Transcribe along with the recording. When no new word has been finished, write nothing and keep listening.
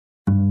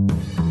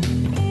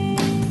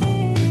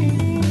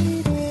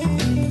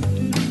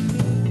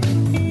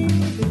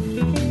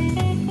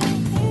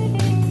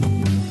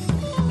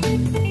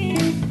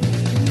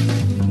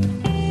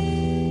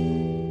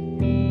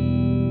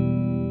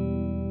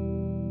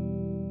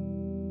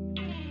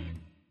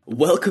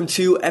Welcome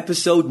to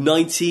episode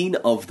 19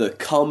 of the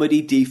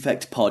Comedy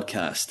Defect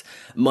Podcast.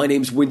 My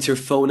name's Winter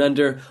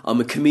Phonander. I'm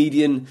a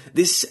comedian.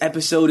 This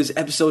episode is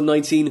episode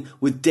 19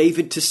 with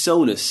David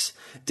Tsonos.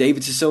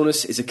 David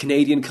Tsonos is a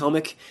Canadian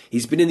comic.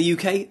 He's been in the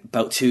UK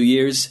about 2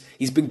 years.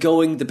 He's been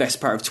going the best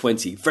part of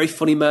 20. Very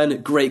funny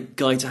man, great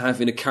guy to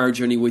have in a car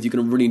journey with. You're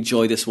going to really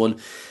enjoy this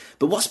one.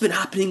 But what's been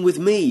happening with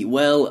me?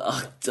 Well,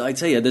 I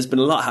tell you, there's been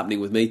a lot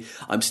happening with me.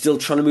 I'm still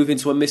trying to move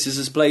into my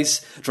missus's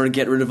place, trying to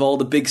get rid of all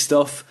the big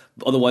stuff.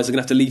 Otherwise, I'm going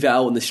to have to leave it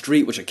out on the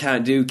street, which I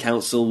can't do.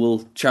 Council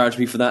will charge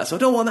me for that, so I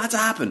don't want that to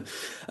happen.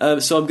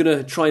 So I'm going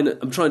to try,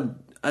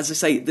 as I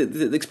say,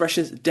 the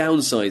expression is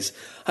downsize.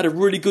 I had a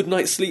really good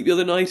night's sleep the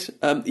other night.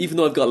 Even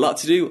though I've got a lot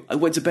to do, I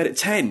went to bed at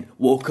 10,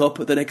 woke up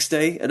the next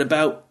day at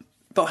about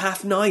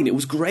 9:30. It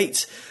was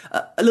great.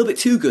 A little bit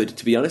too good,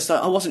 to be honest.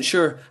 I wasn't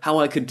sure how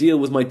I could deal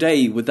with my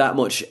day with that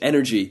much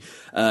energy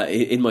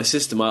in my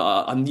system.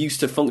 I'm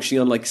used to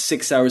functioning on like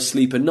 6 hours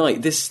sleep a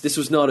night. This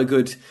was not a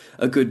good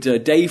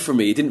day for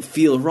me. It didn't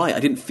feel right. I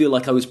didn't feel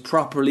like I was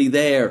properly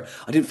there.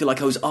 I didn't feel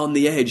like I was on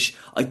the edge.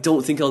 I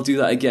don't think I'll do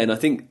that again. I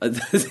think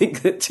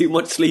that too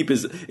much sleep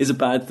is a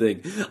bad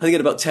thing. I think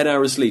at about 10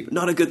 hours sleep,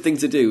 not a good thing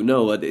to do.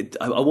 No,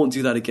 I won't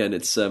do that again.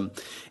 It's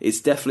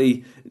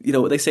definitely, you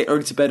know what they say,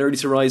 early to bed, early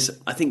to rise.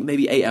 I think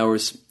maybe 8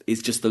 hours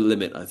is just the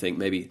limit. I think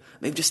maybe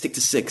just stick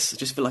to 6. I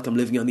just feel like I'm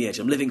living on the edge.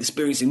 I'm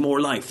experiencing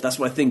more life. That's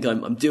what I think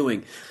I'm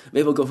doing.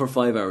 Maybe I'll go for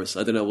 5 hours.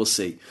 I don't know. We'll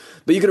see.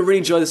 But you're going to really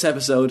enjoy this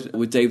episode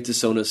with David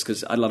Tsonos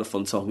because I had a lot of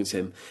fun talking to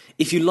him.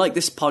 If you like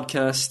this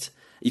podcast,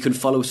 you can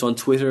follow us on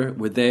Twitter.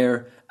 We're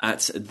there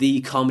at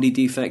The Comedy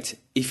Defect.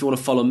 If you want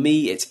to follow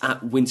me, it's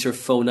at Winter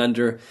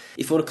Phonander.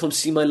 If you want to come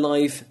see my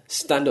live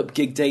stand-up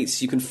gig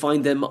dates, you can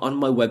find them on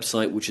my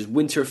website, which is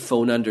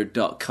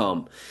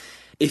winterphonander.com.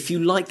 If you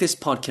like this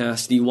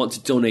podcast and you want to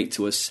donate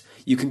to us,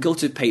 you can go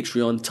to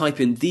Patreon,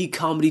 type in The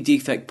Comedy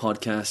Defect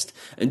Podcast,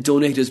 and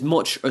donate as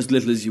much or as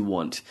little as you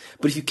want.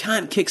 But if you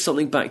can't kick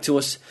something back to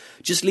us,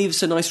 just leave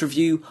us a nice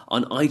review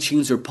on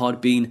iTunes or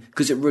Podbean,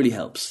 because it really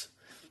helps.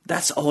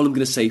 That's all I'm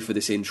going to say for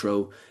this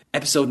intro.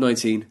 Episode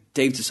 19,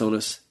 Dave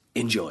Tsonos.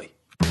 Enjoy.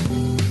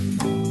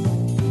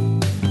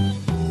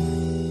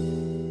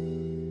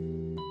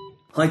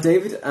 Hi,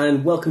 David,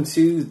 and welcome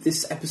to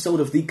this episode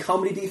of the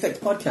Comedy Defect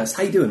Podcast.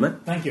 How you doing, man?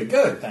 Thank you.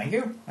 Good, thank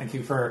you. Thank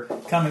you for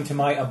coming to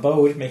my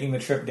abode, making the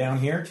trip down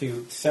here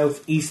to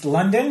Southeast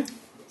London.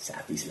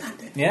 Southeast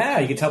London. Yeah,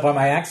 you can tell by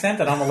my accent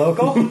that I'm a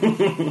local.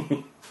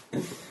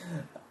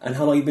 And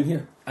how long have you been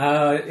here?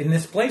 In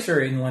this place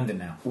or in London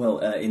now? Well,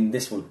 in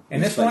this one.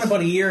 In this one,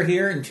 about a year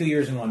here and 2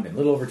 years in London. A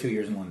little over 2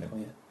 years in London. Oh,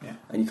 yeah. Yeah.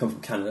 And you come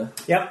from Canada?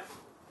 Yep.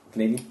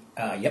 Canadian?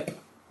 Yep.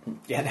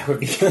 Yeah, that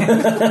would be...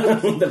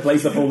 The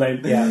place, the full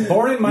name. Yeah,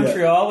 born in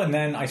Montreal, and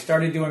then I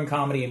started doing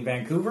comedy in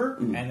Vancouver,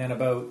 and then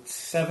about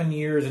 7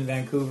 years in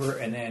Vancouver,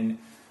 and then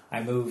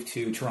I moved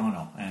to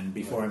Toronto. And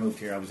before I moved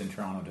here, I was in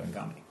Toronto doing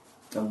comedy.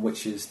 And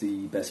which is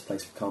the best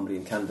place for comedy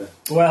in Canada?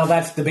 Well,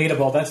 that's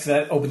debatable.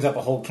 That opens up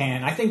a whole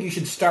can. I think you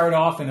should start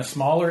off in a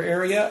smaller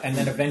area, and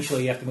then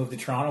eventually you have to move to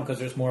Toronto because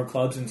there's more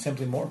clubs and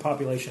simply more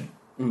population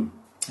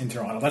in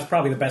Toronto. That's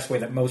probably the best way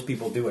that most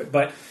people do it.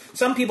 But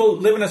some people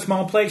live in a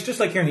small place,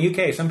 just like here in the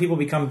UK. Some people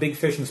become big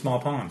fish in small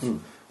ponds.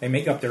 They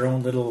make up their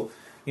own little,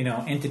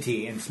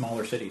 entity in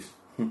smaller cities.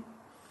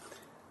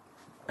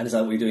 And is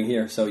that what you're doing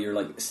here? So you're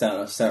like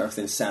start off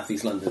in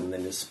Southeast London and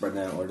then just spreading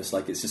out, or just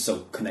like it's just so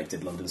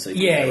connected, London? So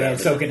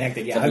it's so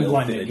connected. Yeah, I'm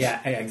London. Village.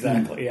 Yeah,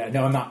 exactly. Yeah,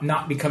 no, I'm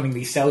not becoming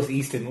the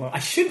Southeastern. I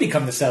should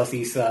become the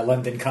Southeast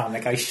London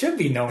comic. I should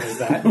be known as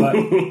that, but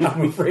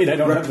I'm afraid I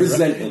don't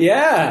represent.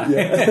 Yeah.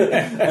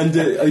 And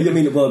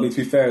to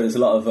be fair, there's a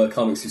lot of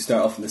comics who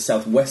start off in the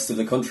southwest of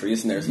the country,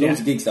 isn't there? There's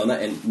loads of gigs down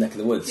that neck of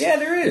the woods. Yeah,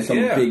 there is.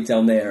 There's some big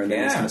down there, and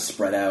then it's kind of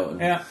spread out.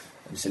 And,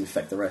 just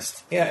infect the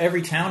rest. Yeah,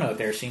 every town out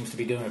there seems to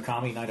be doing a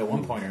comedy night at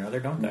one point or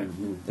another, don't they?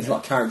 There's a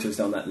lot of characters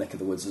down that neck of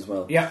the woods as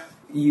well. Yeah.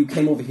 You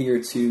came over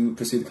here to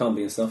pursue the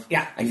comedy and stuff.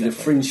 Yeah, and you did a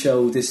fringe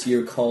show this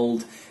year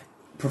called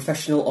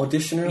Professional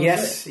Auditioner.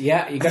 Yes,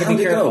 yeah, you got to be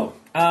careful.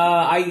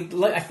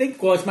 I think,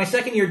 it's my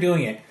second year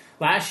doing it.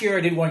 Last year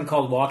I did one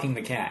called Walking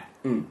the Cat,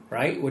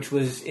 right? Which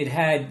was, it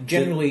had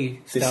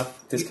generally stuff.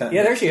 This cat?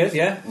 Yeah, there she is,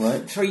 yeah.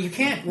 Right. So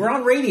we're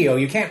on radio.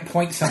 You can't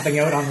point something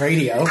out on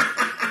radio.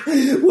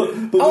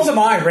 How am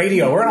I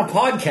radio? We're on a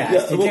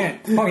podcast. You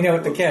can't point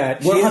out the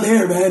cat. We're on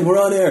air, man.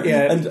 We're on air.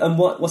 Yeah. And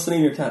what's the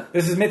name of your cat?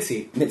 This is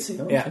Mitzi. Mitzi.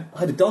 Oh, yeah. I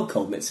had a dog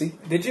called Mitzi.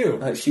 Did you?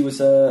 She was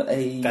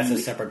That's a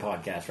separate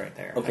podcast right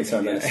there. Okay,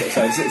 sorry, man.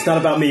 Sorry, it's not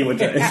about me,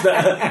 Winter.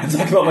 I'm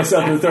talking about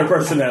myself in the third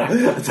person now.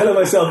 I'm telling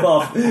myself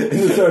off in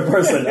the third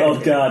person. Oh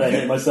God, I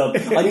hate myself.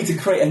 I need to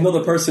create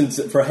another person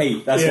for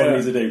hate. That's what I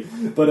need to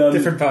do. But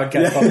different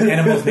podcast called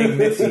Animals Named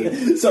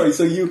Mitzi. Sorry.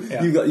 So you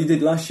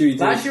did last year.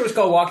 Last year was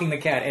called Walking the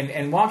Cat,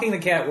 and Walking the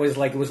Cat was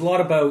like, it was a lot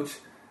about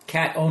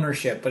cat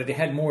ownership, but it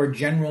had more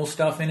general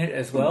stuff in it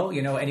as well.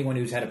 Anyone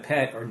who's had a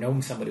pet or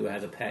known somebody who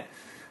has a pet.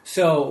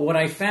 So what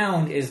I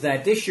found is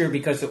that this year,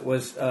 because it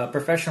was a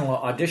professional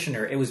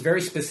auditioner, it was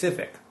very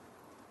specific.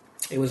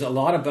 It was a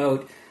lot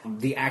about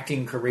the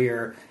acting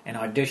career and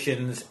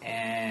auditions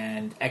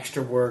and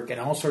extra work and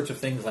all sorts of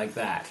things like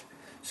that.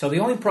 So the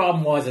only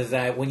problem is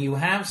that when you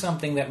have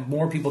something that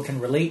more people can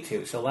relate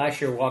to, so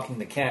last year Walking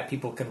the Cat,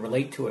 people can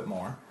relate to it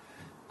more.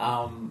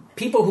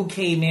 People who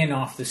came in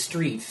off the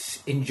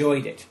streets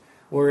enjoyed it.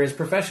 Whereas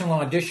Professional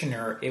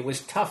Auditioner, it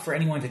was tough for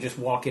anyone to just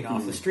walk in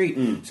off the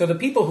street. So the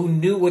people who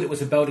knew what it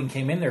was about and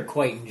came in there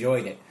quite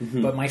enjoyed it.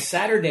 But my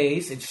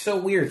Saturdays, it's so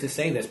weird to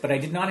say this, but I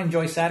did not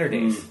enjoy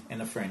Saturdays in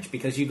the Fringe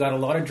because you got a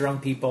lot of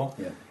drunk people.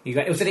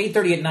 It was at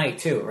 8:30 at night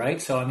too, right?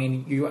 So I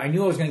mean, I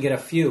knew I was going to get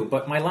a few.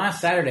 But my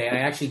last Saturday, I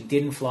actually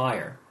didn't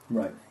flyer.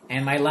 Right.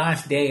 And my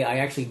last day, I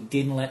actually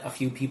didn't let a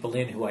few people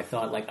in who I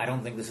thought, like, I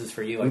don't think this is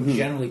for you. I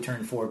generally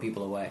turned 4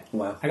 people away.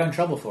 Wow. I got in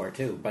trouble for it,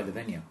 too, by the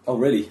venue. Oh,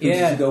 really? Who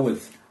did you go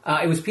with?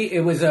 It was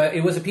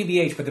a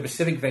PBH, but the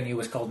Pacific venue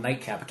was called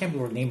Nightcap. I can't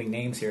believe we're naming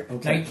names here.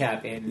 Okay.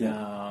 Nightcap in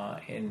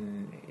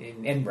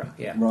Edinburgh.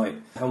 Yeah. Right.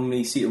 How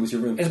many seater was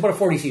your room? It's about a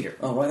 40-seater.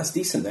 Oh, right. That's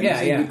decent then.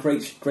 Yeah, yeah.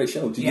 Great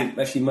show. Did you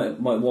actually might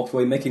walk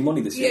away making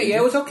money this year? Yeah,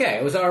 it was okay.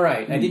 It was all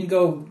right. I didn't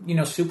go,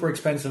 super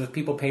expensive.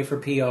 People pay for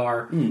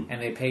PR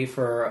and they pay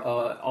for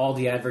all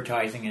the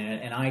advertising in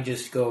it, and I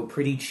just go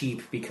pretty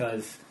cheap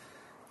because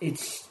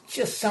it's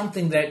just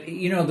something that,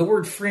 the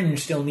word fringe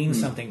still means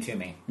something to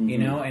me,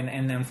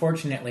 and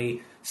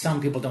unfortunately,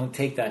 some people don't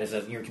take that as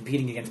you're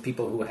competing against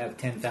people who have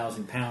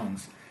 10,000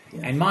 pounds.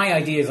 Yeah. And my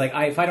idea is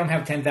if I don't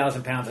have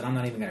 10,000 pounds, then I'm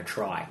not even going to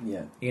try.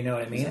 Yeah. You know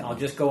what I mean? Exactly. I'll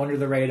just go under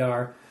the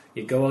radar.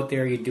 You go out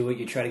there, you do it,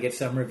 you try to get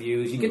some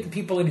reviews. You get the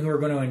people in who are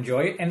going to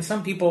enjoy it. And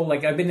some people,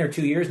 I've been there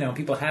 2 years now, and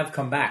people have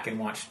come back and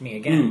watched me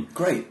again.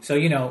 Great. So,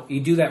 you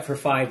do that for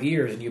 5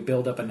 years, and you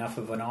build up enough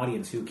of an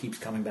audience who keeps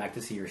coming back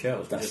to see your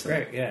shows, which is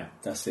great, yeah.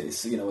 That's it.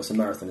 It's, it's a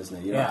marathon, isn't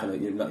it?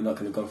 You're not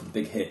going to go for the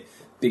big hit,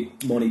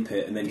 big money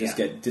pit, and then just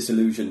get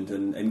disillusioned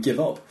and give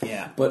up.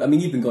 Yeah. But,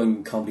 you've been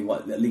going comedy,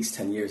 at least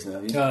 10 years now,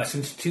 have you?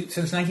 Since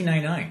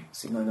 1999.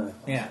 1999.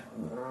 Yeah.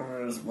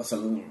 What's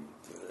a...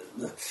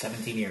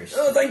 17 years.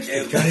 Oh, thank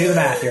you. Trying to do the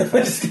math here. I'm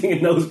just getting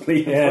a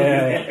nosebleed.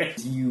 Yeah.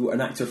 You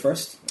an actor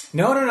first?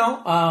 No.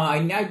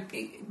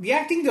 The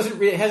acting hasn't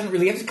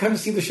really. You have to come to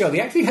see the show. The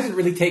acting hasn't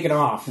really taken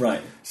off.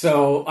 Right.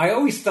 So I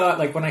always thought,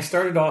 when I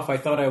started off, I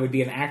thought I would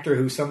be an actor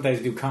who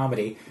sometimes do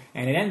comedy,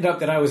 and it ended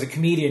up that I was a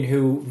comedian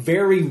who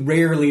very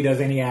rarely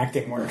does any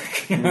acting work.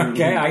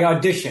 Okay, I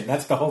audition.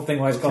 That's the whole thing.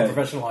 Why it's called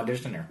Professional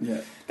Auditioner. Yeah.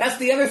 That's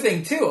the other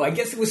thing too. I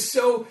guess it was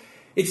so.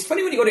 It's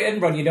funny when you go to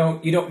Edinburgh and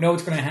you don't know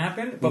what's going to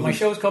happen, but my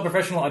show is called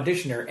Professional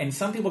Auditioner, and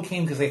some people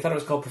came because they thought it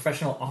was called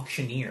Professional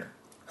Auctioneer.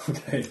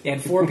 Okay. They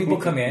had 4 people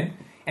come in,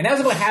 and that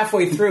was about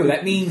halfway through.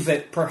 That means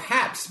that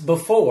perhaps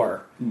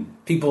before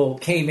people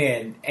came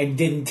in and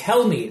didn't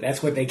tell me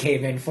that's what they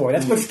came in for.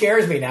 That's what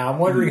scares me now. I'm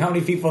wondering how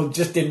many people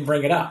just didn't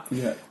bring it up.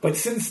 Yeah. But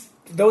since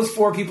those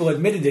 4 people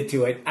admitted it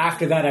to it,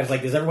 after that I was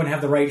like, does everyone have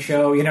the right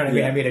show? You know what I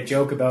mean? I made a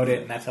joke about it,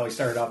 and that's how I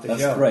started off the show.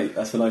 That's great.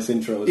 That's a nice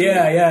intro.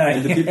 Yeah.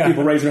 And the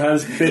people raise their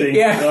hands bidding.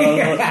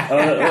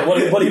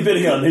 What are you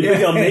bidding on? Are you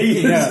bidding on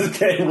me?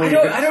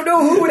 I don't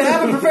know who would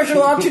have a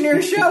professional auctioneer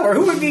show, or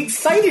who would be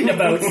excited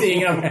about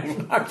seeing a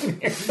professional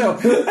auctioneer show.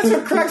 That's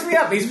what cracks me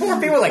up. These 4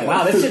 people are like,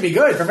 wow, this should be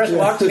good,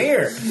 professional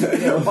auctioneer.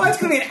 Well, it's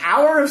going to be an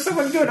hour of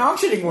someone doing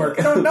auctioning work.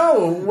 I don't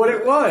know what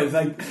it was.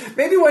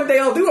 Maybe one day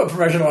I'll do a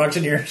professional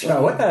auctioneer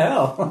show. What the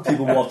hell?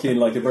 People walk in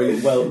a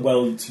very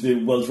well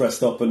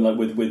dressed up and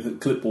with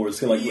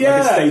clipboards, like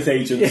estate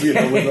agents.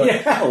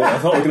 I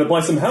thought we were going to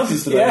buy some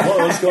houses today. Yeah.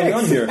 What's going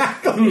on here?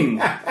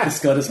 This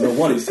guy doesn't know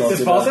what he's talking about. This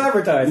is false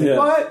advertising. Yeah.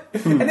 What?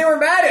 And they were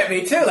mad at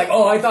me too.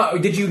 I thought,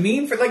 did you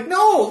mean for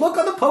no? Look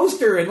on the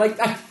poster and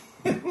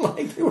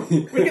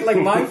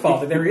my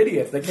fault that they're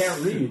idiots. They can't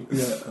read.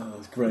 Yeah,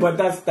 that's great. But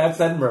that's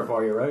Edinburgh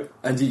for you, right?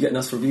 And do you get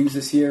nice reviews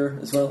this year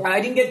as well?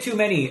 I didn't get too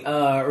many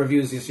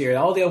reviews this year.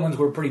 All the other ones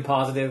were pretty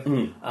positive.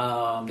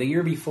 The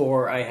year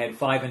before, I had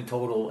 5 in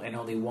total, and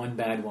only 1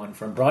 bad one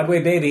from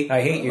Broadway Baby.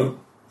 I Hate You,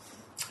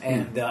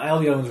 and all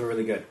the other ones were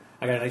really good.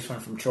 I got a nice one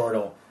from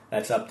Chortle.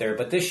 That's up there.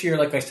 But this year,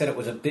 like I said, it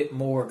was a bit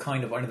more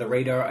kind of under the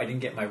radar. I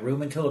didn't get my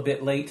room until a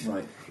bit late.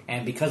 Right.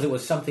 And because it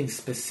was something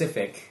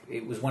specific,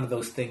 it was one of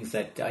those things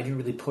that I didn't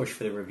really push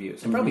for the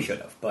reviews. I probably should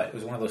have, but it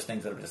was one of those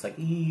things that I was just like,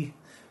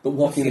 But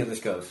let's see how this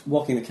goes.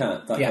 Walking the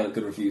Cat, that got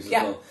good reviews as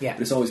well. Yeah.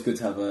 But it's always good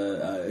to have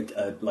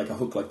a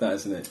hook like that,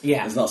 isn't it?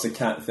 Yeah. There's lots of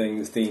cat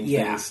things, theme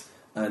things.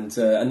 And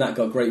that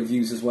got great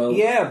reviews as well.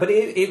 Yeah, but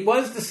it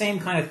was the same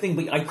kind of thing,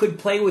 but I could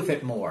play with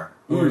it more.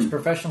 Whereas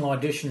Professional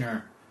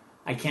Auditioner,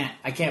 I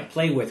can't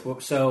play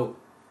with. So,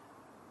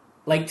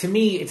 to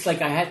me, it's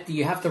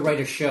you have to write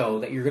a show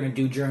that you're going to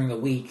do during the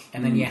week,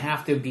 and then you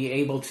have to be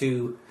able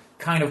to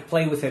kind of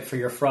play with it for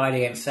your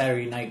Friday and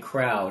Saturday night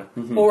crowd.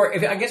 Or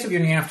I guess if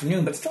you're in the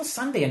afternoon, but still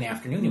Sunday in the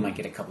afternoon you might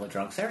get a couple of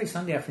drunks. Saturday,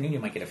 Sunday afternoon you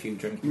might get a few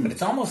drinks. But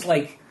it's almost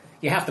like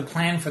you have to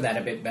plan for that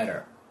a bit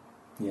better.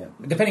 Yeah.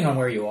 Depending on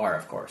where you are,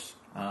 of course.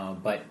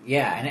 But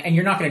yeah, and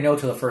you're not going to know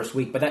till the first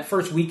week. But that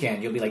first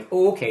weekend you'll be like,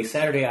 oh, okay,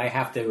 Saturday I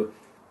have to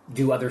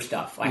do other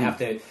stuff. I have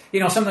to,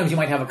 sometimes you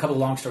might have a couple of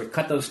long stories,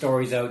 cut those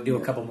stories out, do a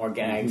couple more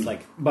gags,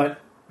 but,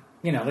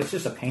 it's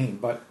just a pain,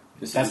 but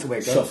Just That's the way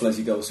it goes. Shuffle as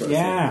you go, sort of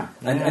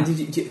thing.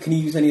 And can you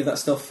use any of that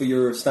stuff for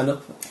your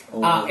stand-up?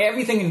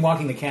 Everything in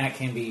Walking the Cat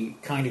can be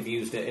kind of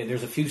used.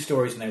 There's a few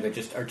stories in there that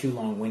just are too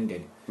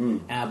long-winded.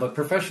 But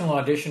Professional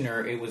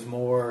Auditioner, it was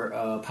more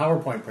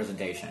PowerPoint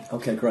presentation.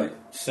 Okay, great.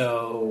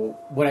 So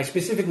what I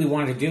specifically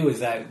wanted to do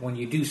is that when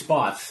you do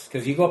spots,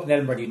 because you go up in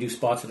Edinburgh, you do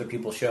spots at other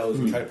people's shows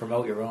and try to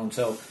promote your own.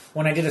 So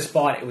when I did a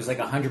spot, it was like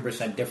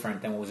 100%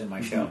 different than what was in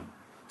my show.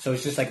 So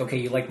it's just like, okay,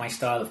 you like my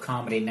style of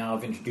comedy, now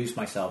I've introduced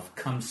myself,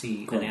 come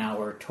see an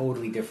hour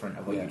totally different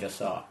of what you just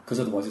saw. Because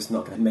otherwise it's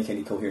not going to make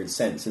any coherent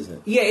sense, is it?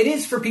 Yeah, it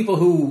is for people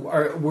who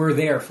were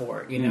there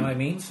for it, you know what I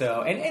mean?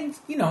 So, and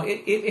you know,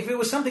 if it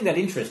was something that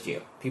interests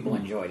you, people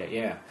enjoyed it,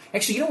 yeah.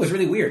 Actually, you know what's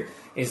really weird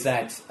is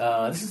that,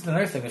 this is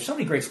another thing, there's so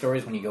many great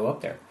stories when you go up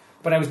there.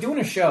 But I was doing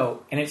a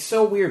show, and it's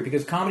so weird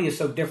because comedy is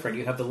so different.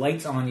 You have the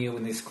lights on you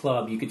in this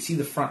club. You could see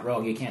the front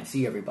row. You can't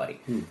see everybody.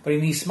 But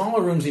in these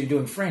smaller rooms that you're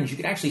doing Fringe, you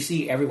can actually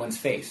see everyone's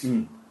face.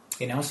 You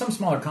know, some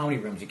smaller comedy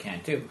rooms you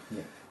can, too.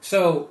 Yeah.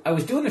 So I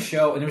was doing a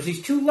show, and there was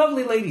these two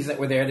lovely ladies that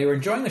were there. They were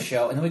enjoying the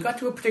show, and then we got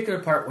to a particular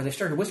part where they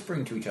started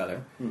whispering to each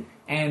other.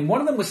 And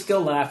one of them was still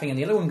laughing, and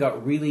the other one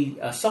got really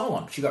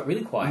solemn. She got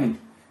really quiet.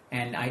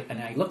 And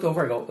I looked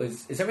over, I go,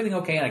 is everything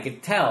okay? And I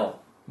could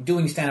tell,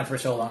 doing stand-up for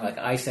so long, like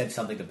I said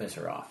something to piss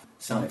her off.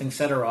 Something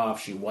set her off.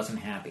 She wasn't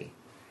happy.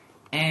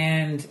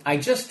 And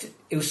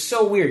it was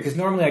so weird, because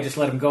normally I just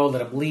let them go, let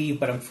them leave,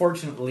 but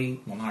unfortunately,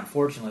 well, not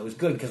unfortunately, it was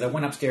good, because I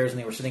went upstairs and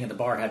they were sitting at the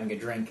bar having a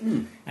drink,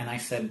 and I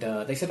said,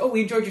 they said, oh,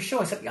 we enjoyed your show.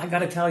 I said, I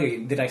gotta tell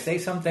you, did I say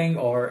something,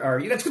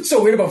 or that's what's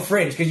so weird about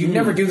Fringe, because you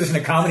never do this in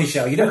a comedy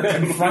show. You never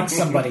confront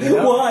somebody, you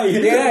know? Why?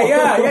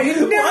 Yeah,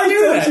 you never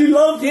do that. You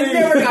love me?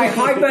 I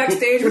hide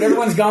backstage when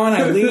everyone's gone,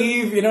 I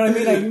leave, you know what I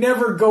mean? I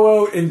never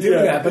go out and do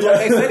that, but like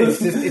I said, it's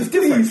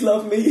different. Please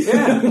love me.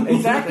 Yeah,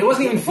 exactly. It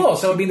wasn't even full,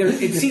 so I mean,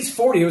 it seats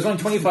 40, there was only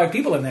 25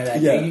 people in there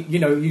that day.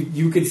 You know,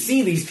 you could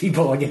see these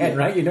people again,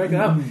 right? You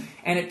know,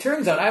 and it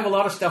turns out I have a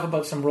lot of stuff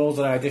about some roles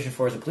that I auditioned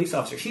for as a police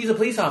officer. She's a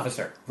police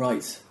officer,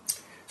 right?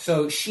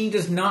 So she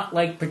does not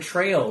like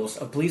portrayals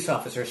of police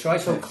officers. So I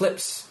saw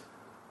clips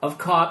of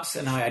cops,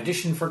 and I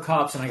auditioned for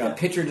cops, and I got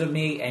pictures of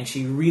me, and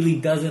she really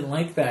doesn't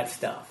like that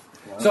stuff.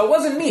 Wow. So it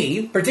wasn't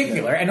me,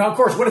 particular, and of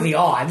course, what are the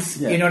odds?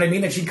 You know what I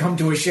mean? That she'd come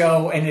to a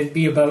show and it'd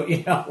be about,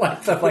 you know,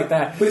 stuff like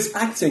that. But it's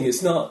acting,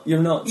 it's not,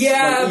 you're not...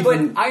 Yeah, like, but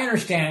even... I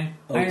understand.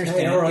 Okay, I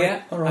understand. all right,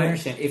 yeah, all right. I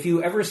understand. If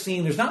you ever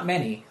seen, there's not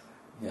many,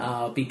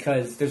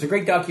 because there's a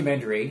great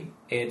documentary.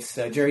 It's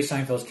Jerry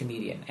Seinfeld's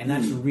Comedian, and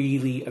that's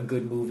really a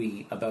good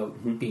movie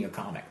about being a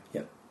comic.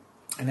 Yep.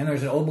 And then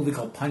there's an old movie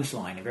called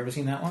Punchline. Have you ever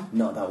seen that one?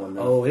 Not that one,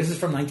 no. Oh, this is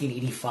from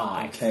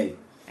 1985. Okay.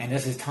 And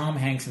this is Tom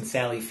Hanks and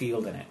Sally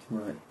Field in it.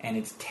 Right. And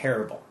it's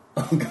terrible.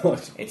 Oh, God.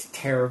 It's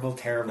terrible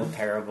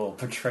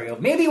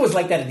portrayal. Maybe it was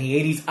like that in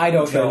the 80s. I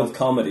don't know. Portrayal of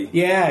comedy.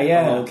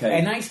 Yeah. Oh, okay.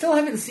 And I still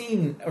haven't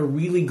seen a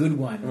really good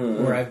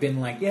one where I've been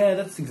like, yeah,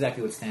 that's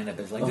exactly what stand-up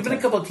is like. There's been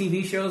a couple of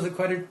TV shows that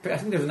I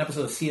think there's an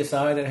episode of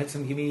CSI that had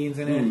some comedians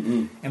in it.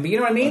 And but you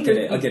know what I mean?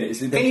 I get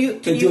it.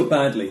 They do it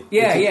badly.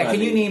 Yeah.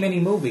 Can you name any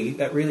movie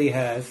that really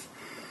has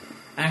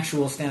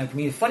actual stand-up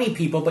comedians? Funny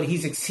people, but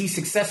he's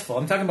successful.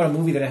 I'm talking about a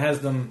movie that has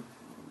them...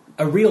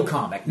 A real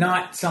comic,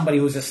 not somebody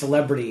who's a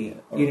celebrity.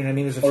 You know what I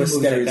mean? There's a few or a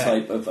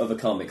stereotype like of a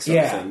comic sort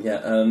of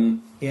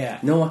thing. Yeah.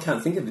 No, I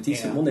can't think of a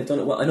decent one. They've done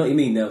it well. I know what you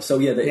mean now. So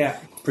they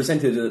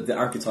presented the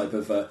archetype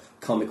of a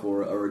comic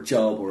or a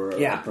job or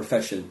a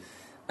profession,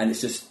 and it's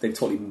just they've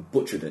totally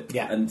butchered it.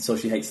 Yeah. And so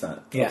she hates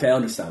that. Yeah. Okay, I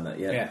understand that.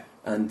 Yeah.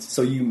 And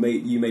so you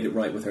made it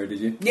right with her, did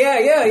you? Yeah.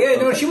 Okay.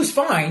 No, she was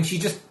fine. She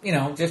just,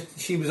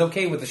 she was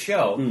okay with the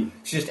show.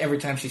 She just every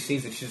time she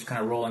sees it, she's just kind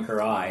of rolling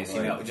her eyes.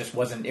 Right.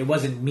 It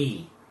wasn't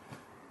me.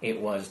 It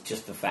was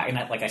just the fact,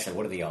 and like I said,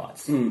 what are the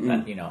odds that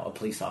a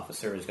police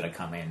officer is going to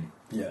come in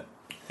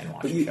and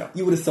watch the show?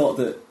 You would have thought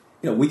that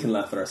we can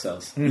laugh at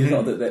ourselves. You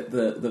thought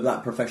that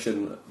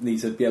profession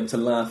needs to be able to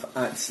laugh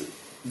at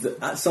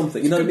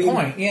something. You know what I mean?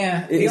 Point.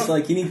 Yeah, it's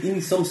like you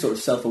need some sort of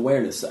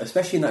self-awareness,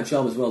 especially in that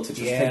job as well, to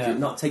just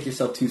not take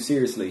yourself too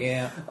seriously.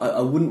 Yeah,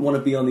 I wouldn't want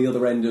to be on the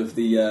other end of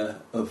the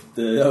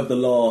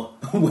law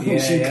when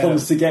she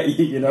comes to get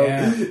you.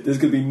 There's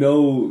going to be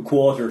no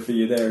quarter for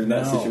you there in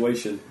that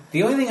situation.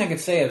 The only thing I could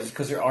say is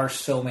because there are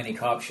so many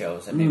cop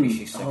shows that maybe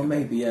she's sick of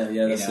maybe, it.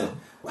 That's it.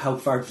 How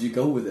far did you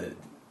go with it?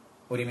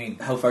 What do you mean?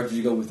 How far did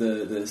you go with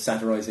the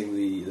satirising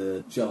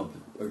the job?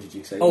 Or did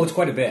you say... Oh, it's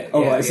quite a bit.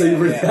 Oh, right, so you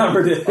really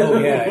hammered it. Oh,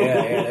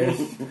 yeah.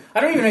 I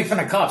don't even make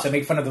fun of cops. I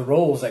make fun of the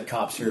roles that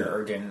cops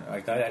are in.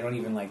 Like, I don't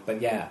even like... But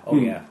yeah. Oh,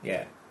 yeah.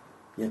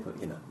 Yeah, but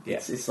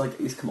it's like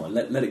come on,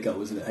 let it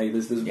go, isn't it? Hey,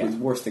 there's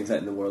worse things out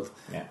in the world.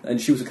 Yeah. And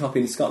she was a cop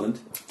in Scotland.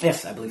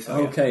 Yes, I believe so.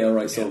 Okay, all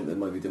right. So it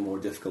might be more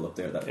difficult up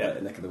there,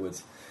 that neck of the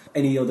woods.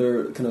 Any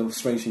other kind of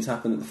strange things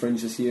happened at the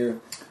Fringe this year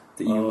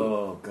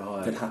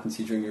that happened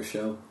to you during your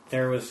show?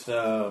 There was.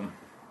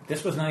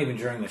 This was not even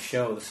during the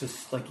show. This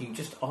is like you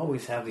just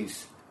always have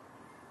these.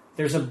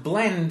 There's a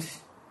blend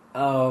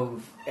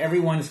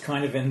everyone's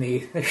kind of in the...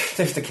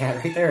 There's the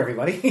cat right there,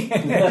 everybody.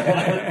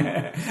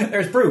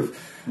 There's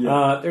proof.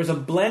 Yeah. There's a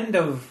blend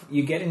of...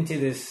 You get into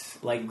this,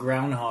 like,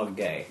 Groundhog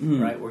Day,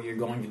 right? Where you're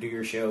going to do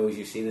your shows,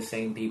 you see the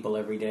same people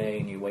every day,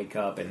 and you wake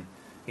up, and,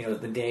 you know,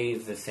 the day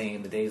is the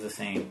same,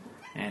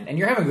 and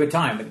you're having a good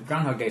time. But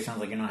Groundhog Day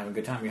sounds like you're not having a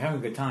good time. You're having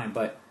a good time,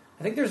 but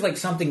I think there's, like,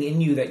 something in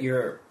you that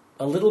you're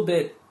a little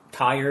bit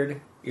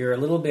tired, you're a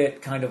little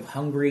bit kind of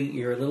hungry,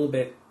 you're a little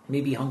bit...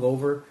 maybe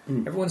hungover.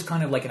 Everyone's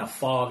kind of like in a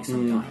fog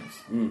sometimes.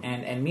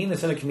 And me and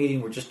this other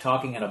comedian were just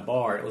talking at a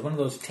bar. It was one of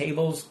those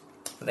tables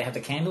that they have the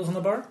candles in the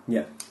bar.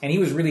 Yeah. And he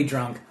was really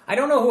drunk. I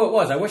don't know who it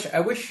was. I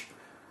wish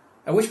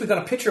we got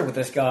a picture with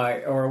this guy,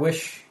 or I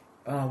wish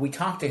we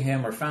talked to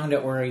him or found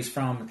out where he's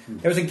from.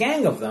 There was a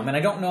gang of them, and I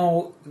don't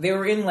know. They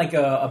were in like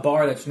a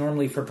bar that's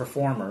normally for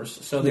performers.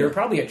 So they were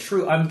probably a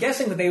troupe. I'm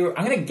guessing that they were.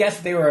 I'm going to guess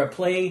that they were a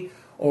play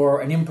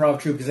or an improv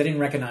troupe, because I didn't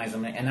recognize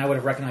them, and I would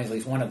have recognized at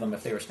least one of them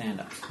if they were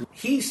stand-ups.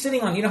 He's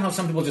sitting on, you know how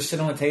some people just sit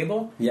on a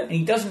table? Yeah. And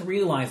he doesn't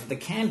realize that the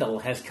candle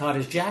has caught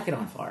his jacket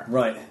on fire.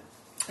 Right.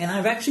 And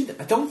I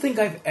don't think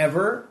I've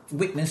ever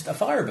witnessed a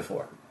fire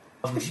before.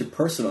 It's your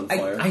person on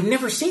fire. I've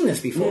never seen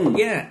this before.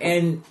 Yeah,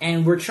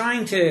 and we're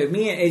trying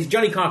to...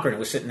 Johnny Cochran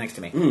was sitting next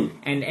to me.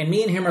 And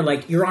me and him are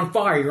like, you're on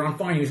fire.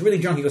 And he was really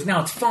drunk. He goes,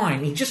 no, it's fine.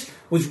 And he just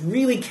was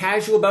really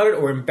casual about it,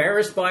 or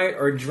embarrassed by it,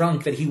 or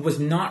drunk, that he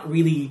was not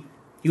really...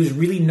 He was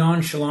really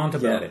nonchalant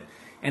about it.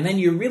 And then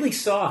you really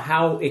saw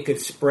how it could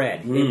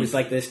spread. It was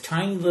like this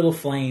tiny little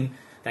flame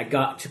that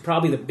got to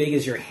probably the big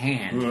as your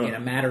hand in a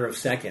matter of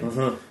seconds.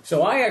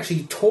 So I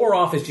actually tore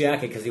off his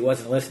jacket because he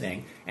wasn't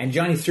listening, and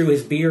Johnny threw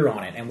his beer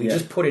on it, and we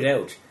just put it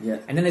out. Yeah.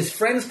 And then his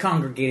friends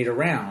congregated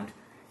around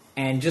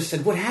and just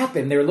said, what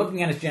happened? They were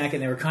looking at his jacket,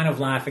 and they were kind of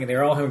laughing, and they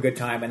were all having a good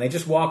time, and they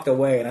just walked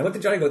away. And I looked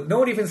at Johnny and go, no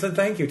one even said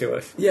thank you to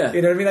us. Yeah.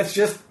 You know what I mean? That's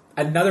just...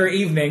 another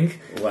evening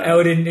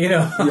out in,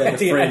 at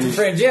the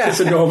fringe. Yeah. It's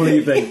a normal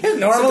evening.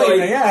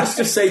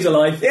 Just saved a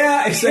life.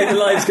 Yeah. Saving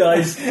lives,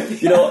 guys.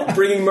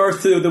 Bringing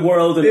mirth to the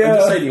world and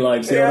just saving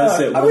lives.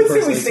 That's it. I would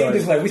say we saved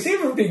his life. We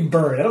saved him from being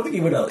burned. I don't think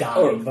he would have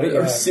died.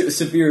 Or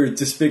severe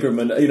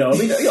disfigurement. Maybe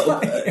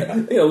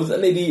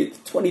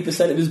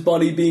 20% of his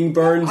body being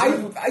burned.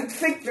 I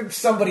think that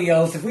somebody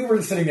else, if we were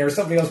sitting there,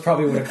 somebody else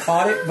probably would have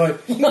caught it,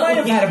 but he might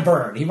have had a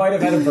burn.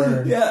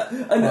 Yeah.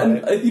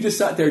 And if you just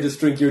sat there, just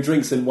drink your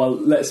drinks and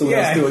let someone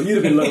else do it, you'd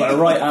have been looking like a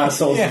right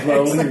asshole as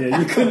well, wouldn't you?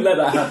 You couldn't let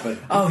that happen.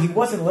 Oh, he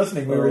wasn't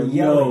listening. We were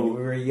yelling. No.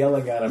 We were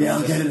yelling at him. Yeah,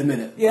 I'll get it in a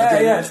minute.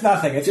 It's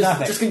nothing. It's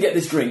nothing. Just gonna get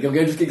this drink.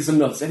 Okay, just get some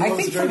nuts. I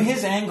think from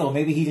his angle,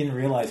 maybe he didn't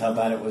realize how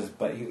bad it was,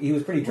 but he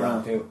was pretty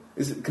drunk too.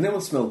 Can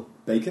anyone smell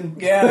bacon?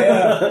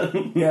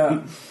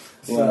 Yeah.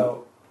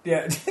 So.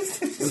 Yeah,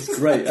 that's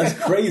great. That's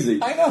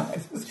crazy. I know.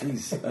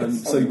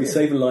 Jeez. So you've been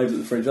saving lives at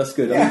the fringe. That's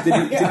good. Did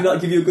he not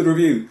give you a good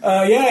review?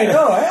 I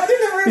know. I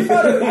didn't really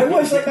thought it.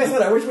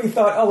 I wish we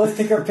thought, let's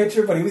take our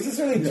picture. But he was just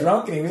really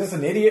drunk, and he was just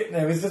an idiot,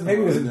 and it was just maybe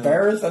he was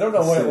embarrassed. I don't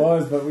know what it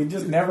was, but we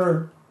just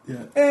never.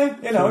 Yeah.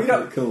 You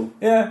don't. Cool.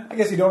 Yeah, I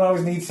guess you don't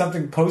always need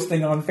something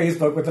posting on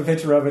Facebook with a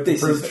picture of it.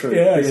 This is true.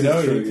 Yeah, it's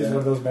just one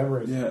of those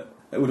memories. Yeah,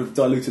 it would have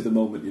diluted the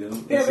moment.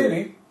 Yeah,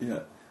 maybe. Yeah.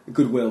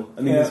 Goodwill.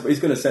 I mean, he's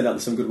going to send out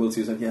some goodwill to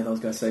you. He's like,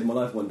 those guys saved my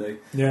life one day.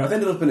 Yeah. I've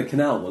ended up in a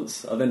canal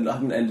once. I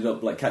haven't ended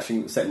up like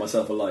setting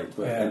myself alight,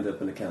 but ended up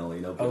in a canal.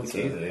 But, that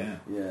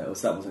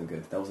wasn't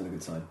good. That wasn't a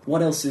good time.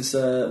 What else have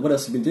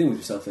you been doing with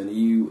yourself? Then are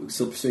you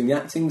still pursuing the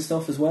acting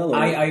stuff as well?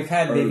 I've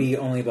had maybe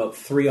only about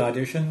 3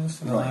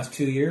 auditions in the last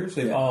 2 years.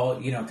 They've all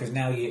because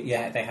now they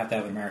have to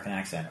have an American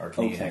accent or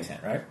Canadian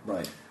accent, right?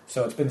 Right.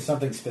 So it's been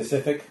something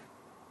specific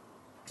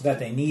that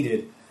they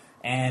needed.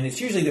 And it's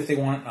usually if they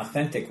want an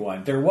authentic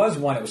one. There was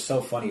one, it was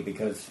so funny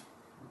because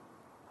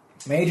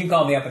my agent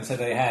called me up and said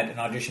they had an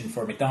audition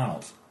for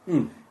McDonald's.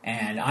 And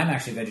I'm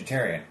actually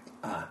vegetarian.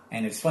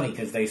 And it's funny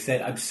because they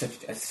said I'm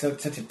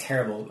such a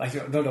terrible... I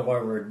don't know why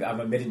I'm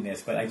admitting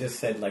this, but I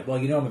just said, I'm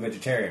a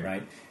vegetarian,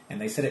 right?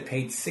 And they said it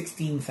paid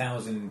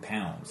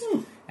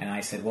 £16,000. And I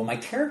said, well, my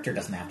character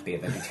doesn't have to be a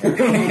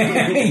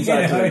vegetarian.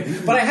 Exactly.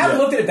 But I haven't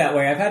looked at it that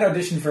way. I've had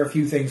auditioned for a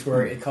few things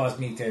where it caused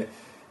me to...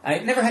 I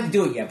never had to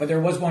do it yet, but there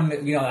was one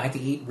that, I had to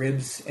eat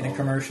ribs in a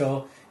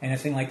commercial and a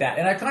thing like that.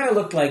 And I kind of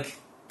looked like,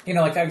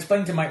 like I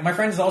explained to my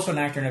friend is also an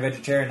actor and a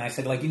vegetarian, and I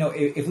said,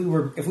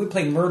 if we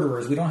play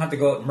murderers, we don't have to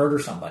go out and murder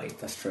somebody.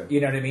 That's true.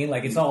 You know what I mean?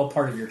 It's all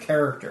part of your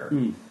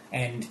character.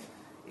 And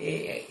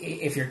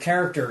if your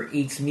character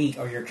eats meat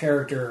or your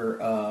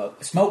character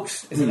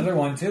smokes is another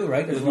one too,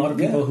 right? There's a lot of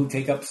people who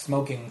take up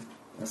smoking.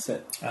 That's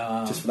it.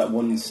 Just for that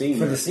one scene.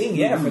 For the scene,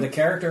 for the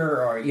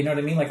character, or you know what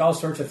I mean? All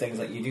sorts of things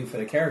that you do for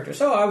the character.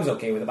 So I was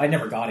okay with it. I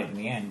never got it in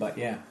the end, but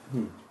yeah.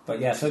 But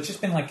yeah, so it's just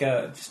been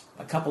just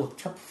a couple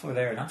for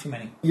there, not too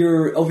many.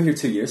 You're over here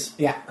 2 years.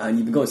 Yeah. And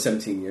you've been going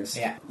 17 years.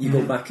 Yeah. You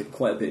go back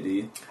quite a bit, do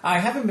you? I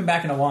haven't been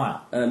back in a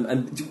while.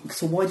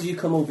 So why did you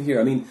come over here?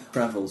 I mean,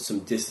 travel some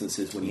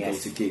distances when you go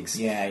to gigs.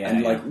 Yeah.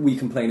 And we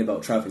complain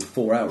about traveling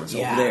 4 hours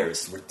over there.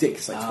 It's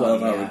ridiculous,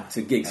 12 hour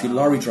to gigs. You're a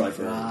lorry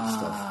driver and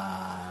stuff.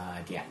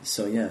 Yeah.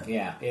 So yeah.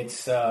 Yeah,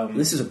 it's...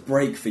 this is a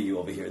break for you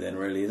over here then,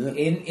 really, is it?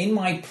 In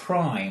my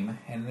prime,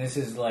 and this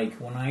is like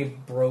when I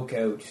broke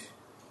out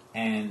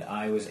and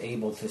I was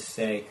able to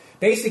say...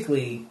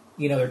 Basically,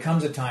 there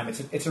comes a time,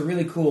 it's a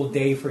really cool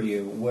day for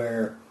you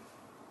where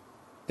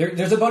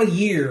there's about a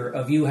year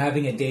of you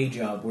having a day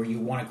job where you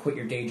want to quit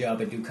your day job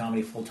and do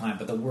comedy full-time,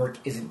 but the work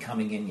isn't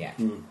coming in yet.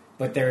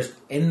 But there's,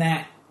 in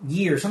that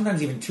year,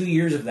 sometimes even 2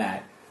 years of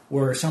that,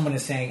 where someone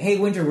is saying, hey,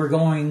 Winter, we're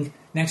going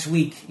next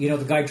week. The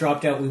guy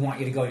dropped out. We want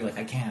you to go. You're like,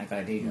 I can't. I got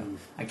a day job.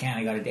 I can't.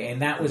 I got a day.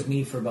 And that was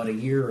me for about a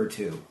year or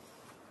two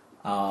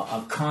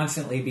of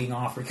constantly being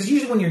offered. Because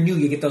usually when you're new,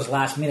 you get those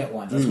last-minute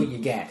ones. That's what you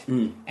get.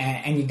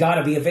 And you got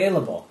to be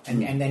available.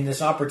 And then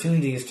this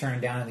opportunity is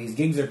turned down and these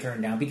gigs are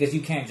turned down because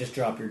you can't just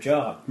drop your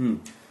job.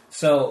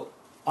 So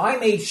I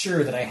made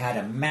sure that I had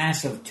a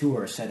massive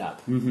tour set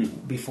up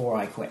before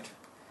I quit.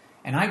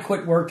 And I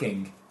quit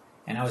working...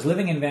 And I was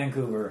living in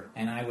Vancouver,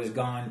 and I was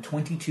gone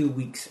 22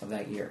 weeks of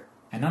that year.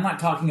 And I'm not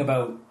talking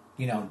about,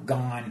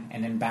 gone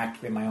and then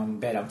back in my own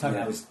bed. I'm talking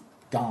I was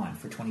gone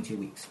for 22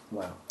 weeks.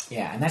 Wow.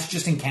 Yeah, and that's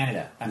just in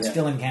Canada. I'm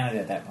still in Canada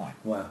at that point.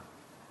 Wow.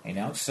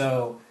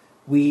 So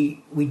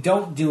we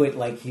don't do it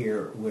like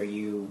here where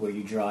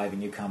you drive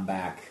and you come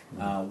back.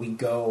 We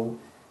go...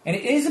 And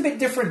it is a bit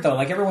different, though.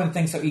 Like, everyone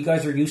thinks that you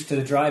guys are used to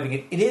the driving.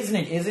 It is and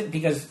it isn't,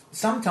 because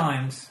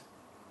sometimes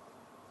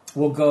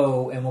we'll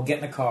go and we'll get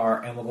in the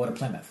car and we'll go to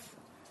Plymouth.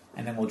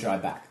 And then we'll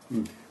drive back.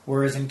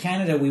 Whereas in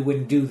Canada, we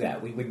wouldn't do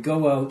that. We would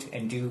go out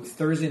and do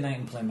Thursday night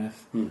in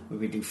Plymouth. We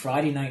would do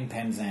Friday night in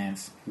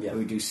Penzance. We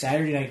would do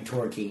Saturday night in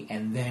Torquay,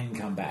 and then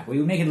come back. We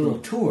would make it a little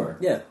tour.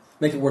 Yeah,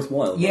 make it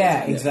worthwhile.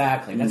 Yeah,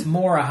 exactly. That's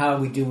more how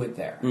we do it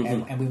there.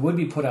 And we would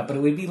be put up, but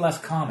it would be less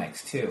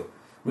comics, too.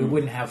 We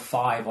wouldn't have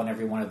 5 on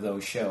every one of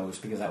those shows,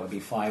 because that would be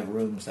 5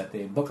 rooms that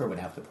the booker would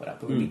have to put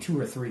up. It would be 2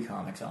 or 3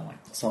 comics only.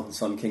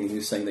 Simon King, he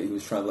was saying that he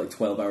was traveling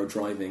 12-hour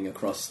driving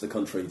across the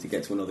country to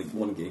get to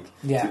one gig,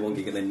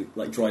 and then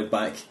drive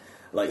back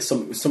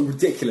some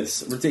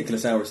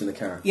ridiculous hours in the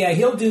car. Yeah,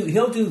 he'll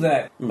do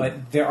that.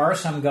 But there are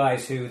some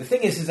guys who, the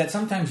thing is that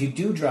sometimes you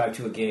do drive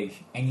to a gig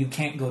and you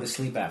can't go to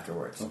sleep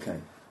afterwards. Okay.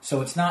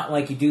 So it's not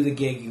like you do the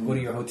gig, you go to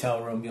your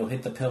hotel room, you'll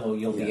hit the pillow,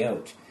 you'll be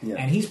out. Yeah.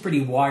 And he's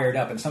pretty wired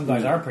up, and some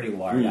guys are pretty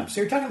wired up.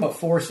 So you're talking about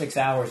 4 or 6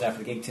 hours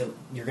after the gig till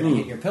you're going to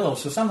hit your pillow.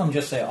 So some of them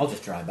just say, I'll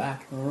just drive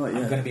back. All right,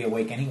 I'm going to be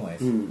awake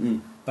anyways.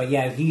 But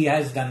yeah, he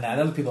has done that.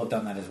 Other people have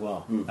done that as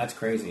well. That's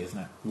crazy, isn't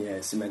it? Yeah,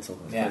 it's mental.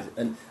 Yeah.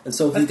 And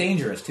so that's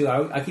dangerous, too.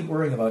 I keep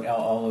worrying about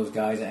all those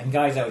guys. And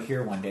guys out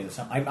here one day.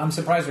 I'm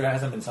surprised there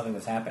hasn't been something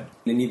that's happened.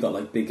 And you've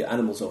got big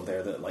animals over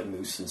there, that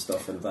moose and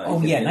stuff. And that.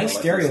 Oh, yeah, nice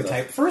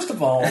stereotype. First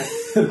of all, I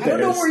don't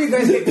know where you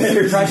guys get this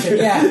impression.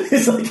 Yeah.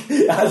 It's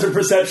it has a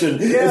perception.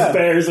 Yeah. It's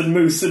bears and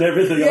moose and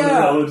everything on the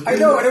road. I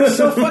know, and it was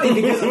so funny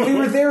because we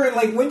were there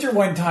in winter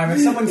one time, and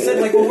someone said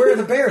well, where are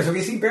the bears? Have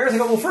you seen bears? I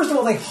go, well, first of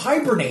all, they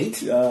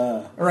hibernate,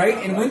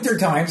 in winter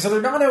time, so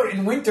they're not out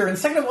in winter, and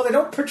second of all, they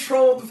don't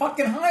patrol the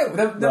fucking highway,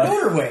 the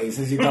motorways,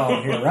 as you call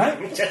them here, right?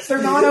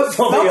 They're not out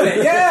thumping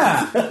it,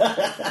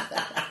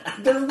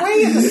 They're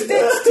way in the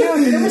sticks,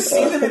 too. You never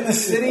see them in the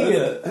city.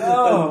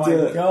 Oh,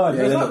 my God.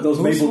 Yeah, those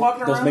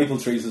maple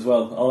trees as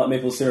well. All that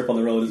maple syrup on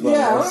the road as well.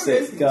 Yeah,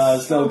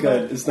 it's no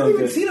good. It's no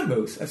good. I've never even seen a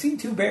moose. I've seen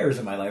 2 bears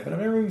in my life, but I've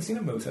never even seen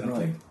a moose, I don't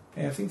think.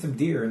 Yeah, I've seen some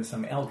deer and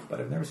some elk, but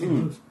I've never seen a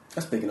moose.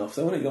 That's big enough,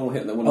 so you don't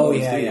hit that one of those.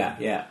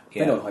 Yeah.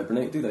 They don't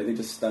hibernate, do they? They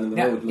just stand in the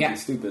road looking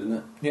stupid, isn't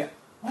it? Yeah.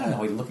 I don't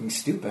know, he's looking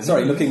stupid.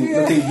 Sorry, looking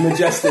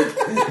majestic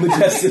and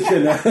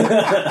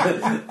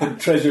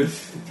treasured.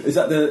 Is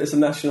that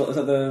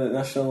the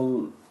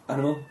national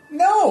animal?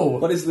 No.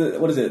 What is it?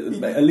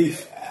 A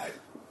leaf.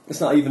 It's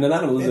not even an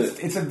animal, is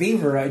it? It's a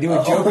beaver. I do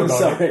a joke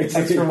about it.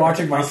 Thanks for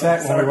watching my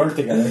set when we work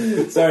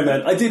together. Sorry,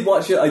 man. I did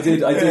watch it. I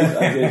did. But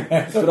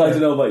I don't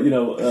know about,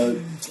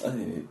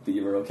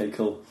 beaver. Okay,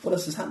 cool. What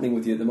else is happening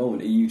with you at the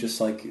moment? Are you just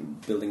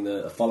building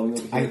a following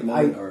over here at the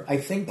moment? Or I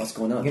think what's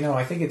going on?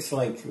 I think it's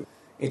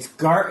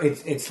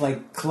it's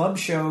like club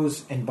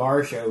shows and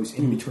bar shows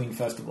in between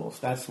festivals.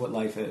 That's what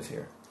life is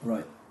here.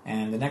 Right.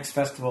 And the next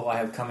festival I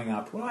have coming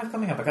up... What do I have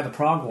coming up? I got the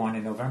Prague one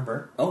in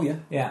November. Oh, yeah.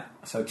 Yeah.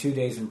 So 2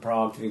 days in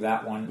Prague to do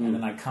that one. And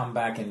then I come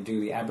back and do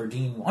the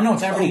Aberdeen one. Oh, no,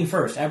 it's Aberdeen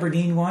first.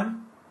 Aberdeen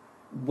one.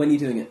 When are you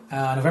doing it?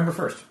 November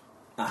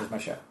 1st is my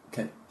show.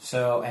 Okay.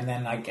 So, and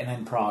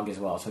then Prague as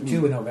well. So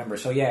 2 in November.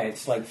 So, yeah,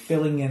 it's like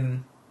filling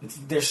in...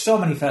 There's so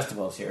many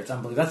festivals here. It's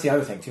unbelievable. That's the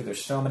other thing, too.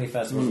 There's so many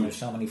festivals and there's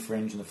so many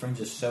fringe. And the fringe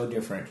is so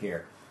different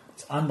here.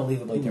 It's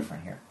unbelievably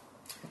different here.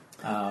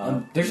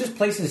 There's just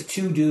places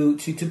to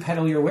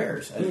peddle your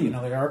wares.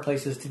 There are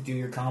places to do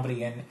your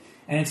comedy in,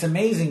 and it's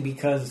amazing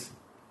because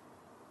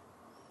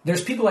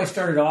there's people I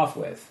started off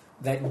with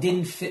that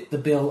didn't fit the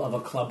bill of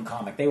a club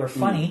comic. They were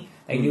funny,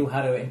 they knew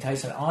how to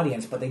entice an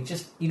audience, but they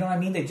just, you know what I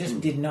mean? They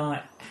just did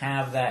not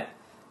have that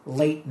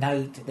late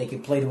night. They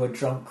could play to a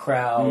drunk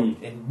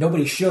crowd, and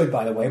nobody should,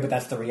 by the way, but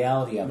that's the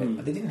reality of it.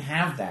 But they didn't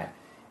have that.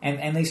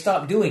 And they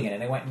stopped doing it,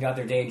 and they went and got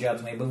their day jobs,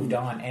 and they moved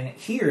on. And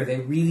here, they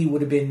really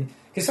would have been...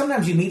 Because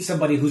sometimes you meet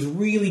somebody who's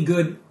really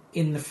good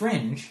in the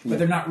fringe, but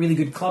they're not really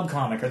good club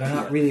comic, or they're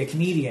not really a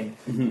comedian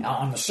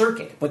on the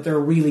circuit, but they're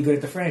really good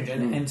at the fringe.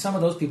 And some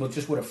of those people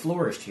just would have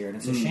flourished here, and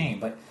it's a shame.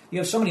 But you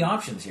have so many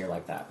options here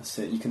like that. That's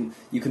it. You can.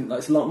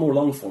 It's a lot more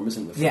long form,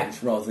 isn't it? The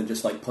fringe, rather than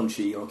just like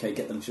punchy. Okay,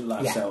 get them to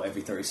laughs out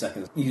every 30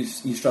 seconds. You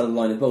straddle the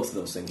line of both of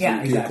those things.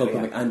 Yeah, you're a club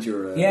comic and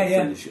you're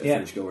a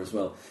fringe goer as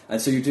well.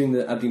 And so you're doing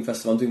the Aberdeen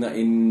Festival. I'm doing that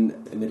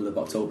in the middle of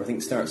October. I think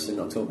it starts in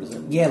October,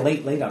 isn't it? Yeah,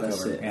 late October.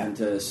 That's it. Yeah. And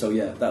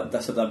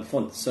that'd be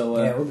fun. So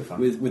it will be fun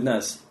with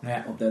Naz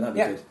up there, that'd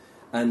be good.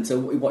 And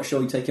what show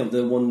are you taking up?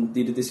 The one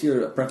you did this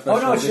year?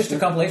 It's just a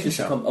compilation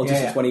show.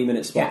 Just a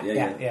 20-minute spot.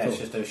 Yeah. Cool. It's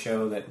just a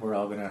show that we're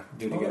all going to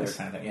do together.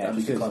 Kind of thing. Yeah, it's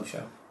just a club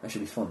show. That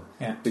should be fun.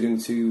 Yeah. We're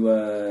doing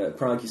to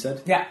Prague, you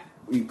said? Yeah.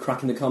 Are you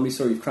cracking the comedy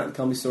store? You've cracked the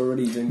comedy store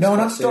already? No,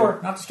 not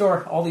the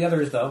store. All the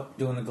others, though,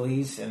 doing the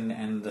glees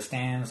and the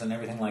stands and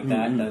everything like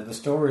that. The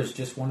store is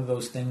just one of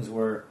those things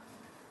where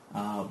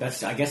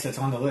I guess that's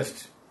on the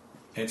list.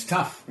 It's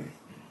tough.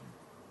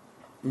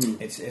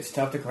 It's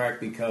tough to crack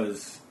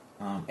because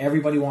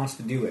everybody wants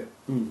to do it.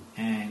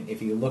 And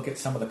if you look at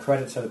some of the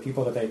credits of the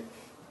people that they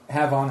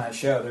have on that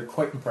show, they're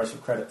quite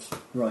impressive credits.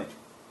 Right.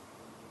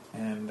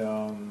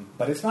 And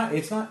but it's not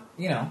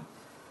you know,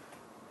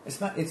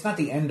 it's not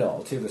the end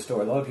all to the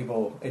store. A lot of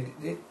people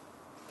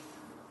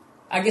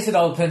I guess it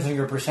all depends on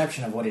your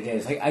perception of what it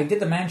is. I did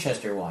the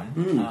Manchester one,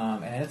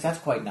 and that's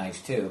quite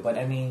nice too. But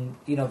I mean,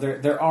 you know,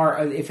 there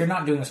are, if you're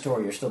not doing a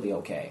store, you'll still be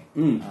okay.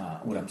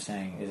 What I'm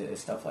saying is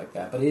stuff like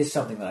that. But it is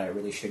something that I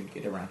really should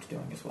get around to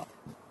doing as well.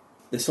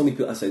 There's so many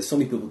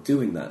people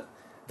doing that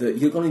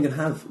you're going to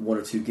have one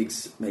or two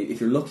gigs, maybe if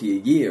you're lucky,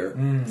 a year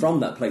from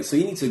that place. So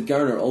you need to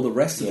garner all the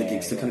rest of the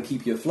gigs to kind of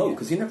keep you afloat,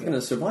 because you're never going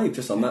to survive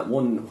just on that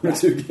one or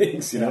two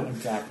gigs. You know,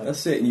 exactly.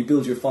 That's it. And you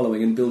build your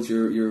following and build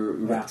your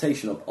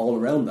reputation up all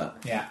around that.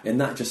 Yeah. And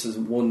that just is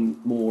one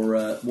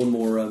more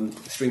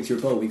string to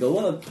your bow. We go,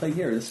 well, I'll play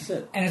here. This is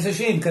it. And it's a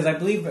shame, because I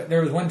believe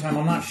there was one time,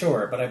 I'm not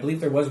sure, but I believe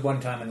there was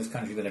one time in this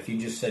country that if you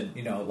just said,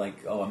 you know, like,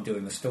 oh, I'm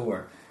doing the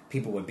store,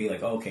 people would be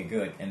like, oh, okay,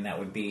 good, and that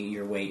would be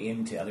your way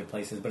into other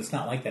places. But it's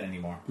not like that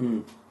anymore.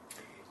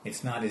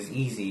 It's not as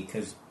easy,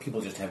 because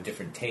people just have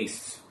different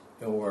tastes,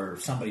 or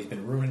somebody's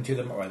been ruined to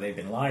them, or they've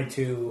been lied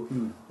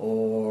to,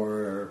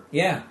 or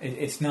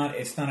it's not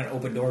an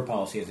open door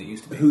policy as it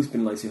used to be. Who's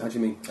been lied to? How do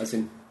you mean? As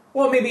in?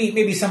 Well,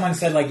 maybe someone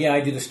said, like, yeah,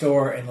 I do the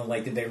store, and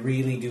like, did they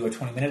really do a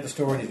 20-minute at the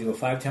store? Did they do a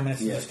 5-10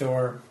 minutes at the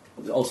store?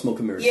 All smoke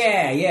and mirrors.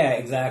 Yeah,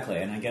 exactly.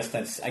 And I guess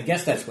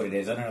that's what it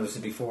is. I don't know. This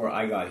is before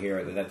I got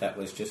here. That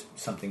was just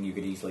something you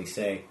could easily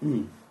say.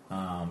 You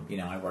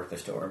know, I work the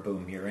store.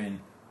 Boom, you're in.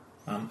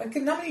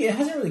 It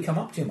hasn't really come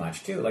up too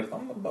much, too. Like,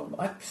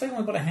 I'd say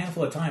only about a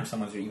handful of times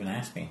someone's even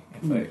asked me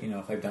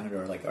if I've done it,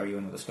 or like, are you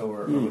into the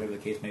store, or whatever the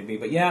case may be.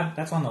 But yeah,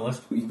 that's on the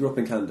list. You grew up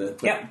in Canada.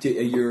 Yeah.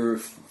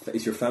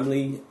 Is your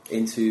family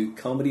into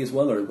comedy as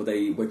well, or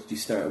where did you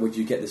start? Where did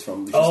you get this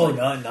from? Not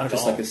at all.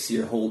 Just like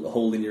a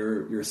hole in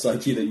your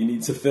psyche that you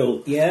need to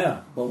fill.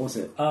 Yeah. What was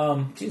it?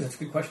 Geez, that's a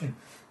good question.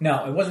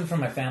 No, it wasn't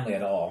from my family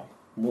at all.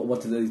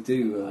 What did they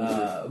do?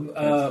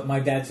 My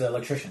dad's an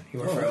electrician. He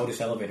worked for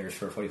Otis Elevators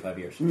for 45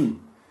 years.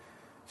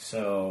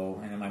 So,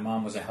 and then my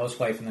mom was a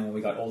housewife, and then when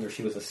we got older,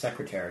 she was a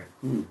secretary.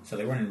 So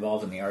they weren't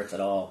involved in the arts at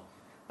all.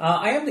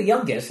 I am the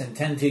youngest, and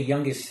tend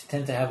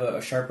to have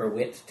a sharper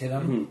wit to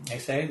them. They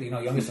say,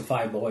 youngest of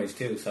 5 boys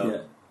too.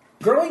 So,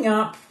 growing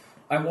up,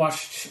 I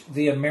watched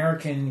the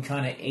American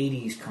kind of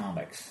 80s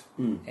comics,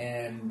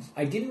 and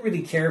I didn't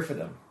really care for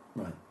them.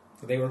 Right.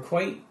 They were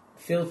quite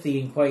filthy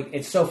and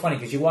it's so funny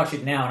because you watch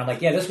it now and I'm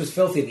like, yeah, this was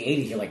filthy in the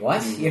 80s. You're like,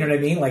 what? You know what I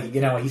mean? Like,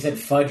 he said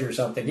fudge or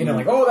something,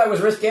 like, oh, that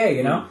was risque,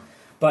 you know?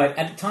 But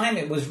at the time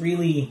it was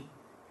really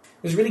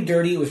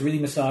dirty. It was really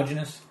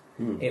misogynist.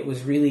 It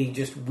was really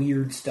just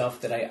weird stuff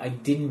that I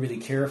didn't really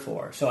care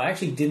for. So I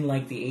actually didn't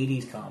like the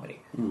 80s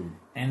comedy.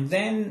 And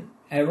then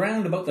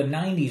around about the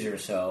 90s or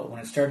so,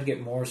 when it started to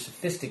get more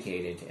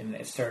sophisticated and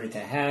it started to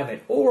have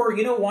it, or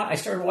you know what, I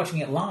started watching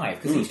it live,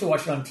 because I used to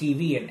watch it on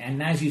TV,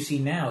 and as you see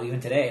now, even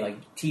today,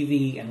 like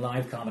TV and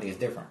live comedy is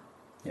different.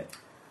 Yeah.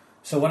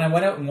 So when I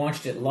went out and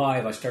watched it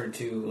live, I started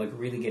to like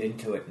really get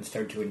into it and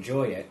started to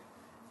enjoy it.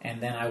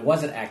 And then I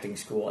was at acting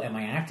school, and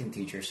my acting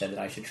teacher said that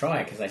I should try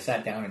it, because I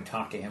sat down and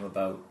talked to him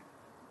about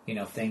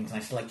things, and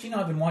I said, like,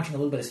 I've been watching a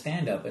little bit of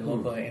stand-up and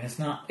locally, and it's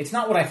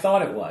not what I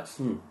thought it was.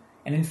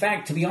 And in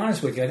fact, to be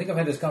honest with you, I think I've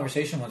had this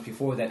conversation once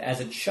before, that as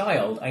a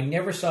child, I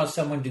never saw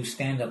someone do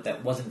stand-up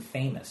that wasn't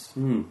famous.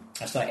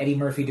 I saw Eddie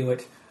Murphy do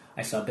it.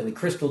 I saw Billy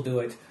Crystal do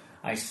it.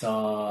 I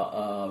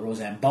saw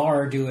Roseanne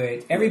Barr do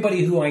it.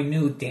 Everybody who I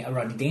knew,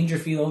 Rodney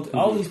Dangerfield,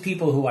 all these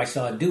people who I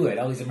saw do it,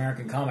 all these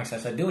American comics I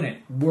saw doing it,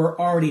 were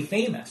already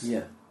famous.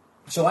 Yeah.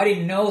 So I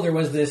didn't know there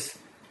was this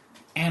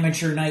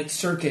amateur night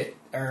circuit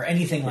or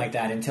anything like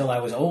that until I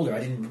was older.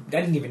 I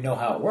didn't even know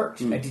how it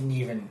worked. I didn't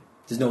even...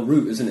 there's no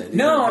route, isn't it?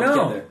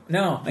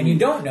 No, and you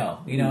don't know,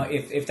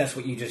 if that's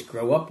what you just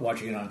grow up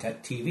watching it on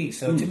TV.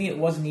 So to me, it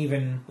wasn't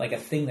even like a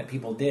thing that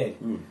people did.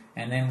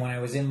 And then when I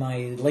was in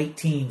my late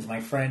teens, my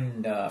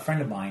friend, a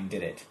friend of mine,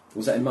 did it.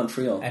 Was that in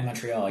Montreal? In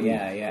Montreal,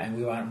 yeah, and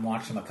we went and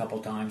watched them a couple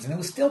times, and it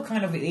was still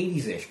kind of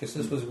 80s-ish because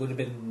this would have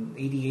been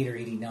 88 or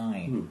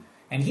 89.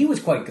 And he was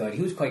quite good.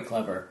 He was quite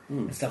clever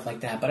and stuff like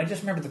that. But I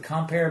just remember the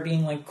compere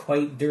being like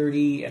quite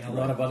dirty, and a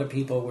lot of other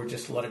people were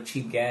just a lot of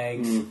cheap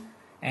gags.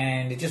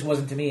 And it just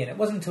wasn't to me. And it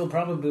wasn't until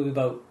probably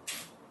about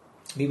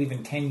maybe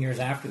even 10 years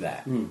after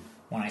that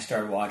when I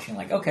started watching,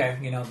 like, okay,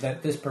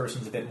 that this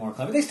person's a bit more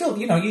clever. They still,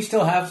 you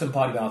still have some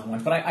potty mouth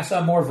ones, but I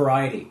saw more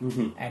variety.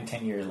 And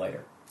 10 years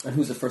later. And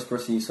who's the first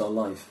person you saw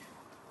live?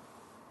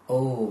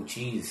 Oh,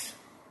 jeez.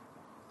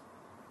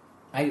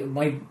 I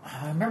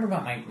remember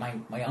about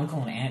my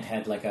uncle and aunt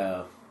had like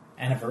a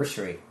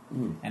anniversary,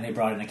 and they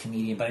brought in a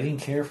comedian, but I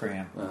didn't care for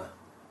him.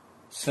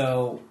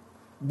 So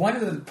one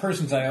of the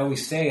persons I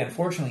always say,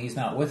 unfortunately, he's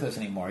not with us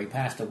anymore. He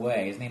passed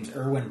away. His name's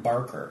Erwin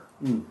Barker.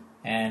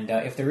 And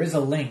if there is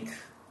a link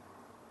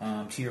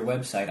to your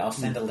website, I'll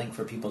send a link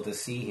for people to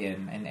see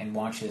him and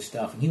watch his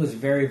stuff. And he was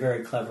very,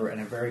 very clever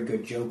and a very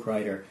good joke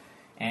writer.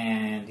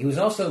 And he was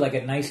also like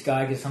a nice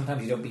guy, because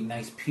sometimes you don't meet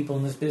nice people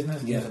in this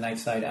business. He has a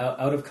nice side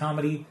out of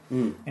comedy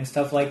and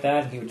stuff like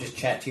that. And he would just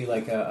chat to you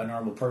like a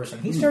normal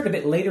person. He started a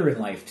bit later in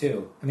life,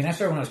 too. I mean, I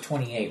started when I was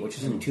 28, which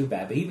isn't too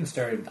bad. But he even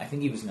started, I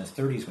think he was in his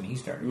 30s when he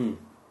started.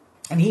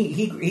 And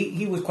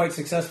he was quite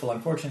successful.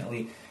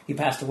 Unfortunately, he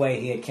passed away.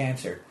 He had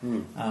cancer.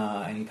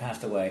 And he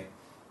passed away.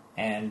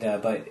 And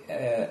but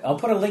I'll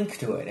put a link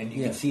to it, and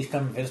you can see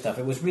some of his stuff.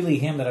 It was really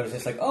him that I was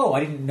just like, oh,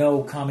 I didn't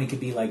know comedy could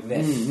be like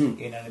this.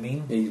 You know what I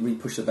mean? Yeah, you really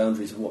pushed the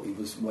boundaries of what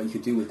you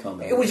could do with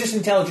comedy. It was just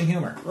intelligent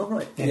humor. Oh,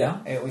 right. You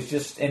know? It was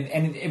just, and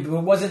it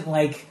wasn't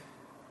like,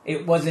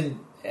 it wasn't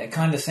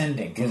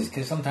condescending,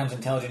 because sometimes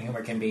intelligent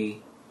humor can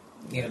be,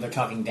 they're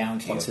talking down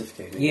to you.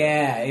 Pontificating.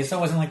 Yeah, it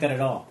wasn't like that at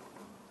all.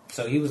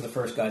 So he was the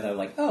first guy that I was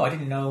like, oh, I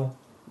didn't know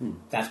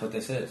that's what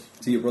this is.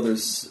 Do your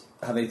brothers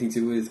have anything to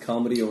do with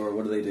comedy, or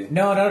what do they do?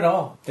 No, not at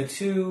all. The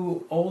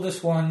two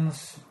oldest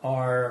ones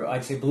are,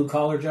 I'd say,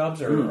 blue-collar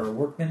jobs or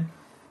workman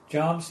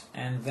jobs.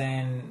 And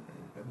then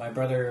my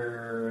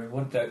brother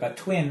got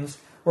twins,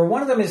 where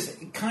one of them is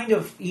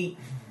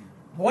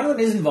one of them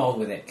is involved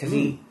with it, because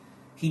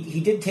he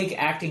did take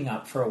acting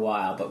up for a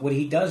while. But what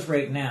he does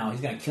right now,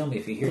 he's going to kill me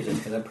if he hears this,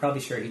 because I'm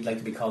probably sure he'd like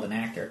to be called an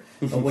actor.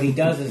 But what he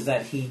does is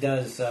that he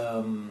does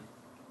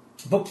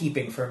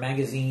bookkeeping for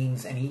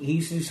magazines, and he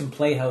used to do some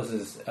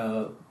playhouses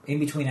in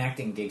between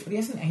acting gigs, but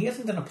he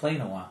hasn't done a play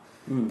in a while.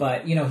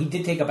 But he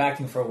did take up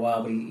acting for a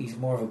while, but he's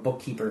more of a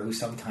bookkeeper who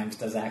sometimes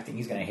does acting.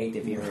 He's going to hate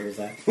if he ever hears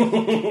that.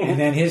 And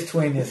then his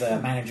twin is a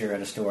manager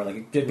at a store,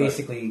 like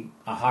basically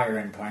a higher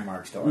end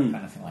Primark store,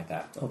 kind of thing like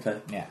that. Okay,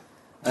 yeah.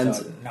 And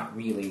so not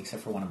really,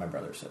 except for one of my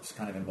brothers that's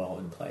kind of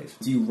involved in plays.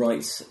 Do you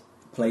write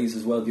plays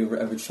as well? Have you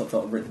ever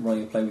thought of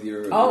writing a play with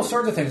your... All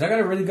sorts of things. I got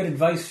a really good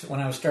advice when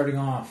I was starting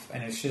off,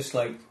 and it's just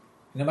like,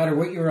 no matter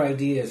what your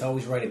idea is,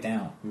 always write it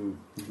down.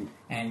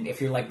 And if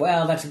you're like,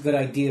 well, that's a good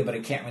idea, but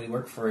it can't really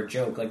work for a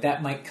joke, like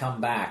that might come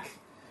back.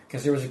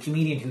 Because there was a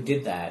comedian who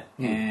did that,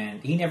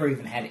 and he never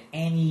even had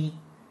any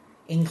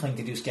inkling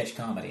to do sketch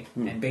comedy.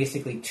 And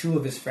basically 2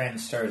 of his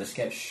friends started a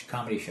sketch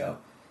comedy show.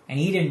 And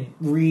he didn't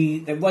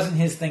it wasn't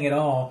his thing at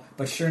all,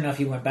 but sure enough,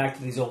 he went back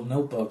to these old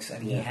notebooks,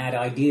 and he had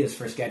ideas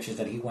for sketches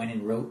that he went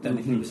and wrote them,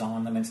 and he was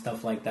on them and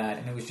stuff like that.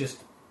 And it was just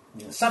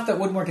stuff that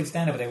wouldn't work in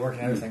stand-up, but they worked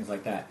in other things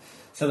like that.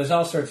 So there's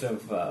all sorts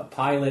of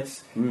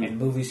pilots and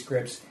movie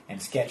scripts and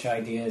sketch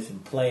ideas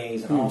and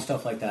plays and all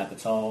stuff like that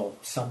that's all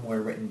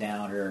somewhere written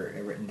down or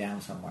written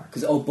down somewhere.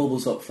 Because it all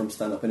bubbles up from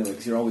stand-up anyway,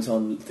 because you're always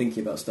on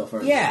thinking about stuff,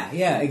 aren't you?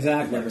 Yeah,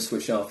 exactly. You never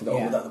switch off and go,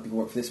 oh, that would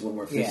work for this, it won't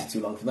work for this, it's too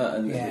long for that,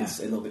 and it's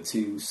a little bit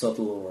too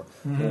subtle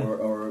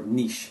or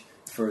niche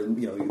for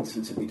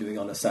to be doing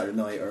on a Saturday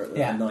night or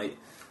a night.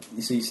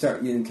 So you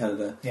start in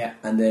Canada,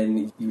 and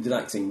then you did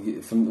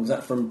acting. Was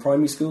that from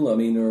primary school? I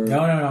mean, or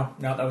no,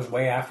 that was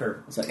way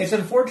after. It's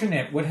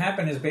unfortunate. What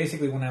happened is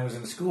basically when I was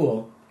in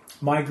school,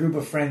 my group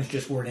of friends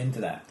just weren't into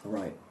that.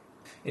 Right.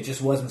 It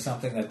just wasn't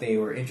something that they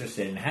were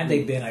interested in. Had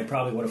they been, I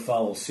probably would have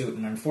followed suit.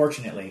 And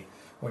unfortunately,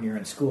 when you're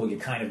in school, you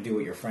kind of do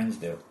what your friends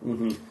do.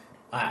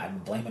 I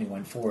don't blame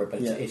anyone for it,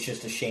 but it's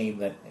just a shame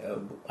that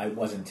I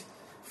wasn't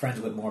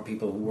friends with more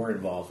people who were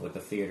involved with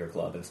the theater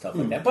club and stuff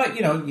like that. But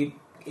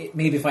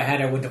maybe if I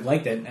had, I wouldn't have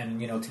liked it, and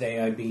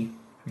today I'd be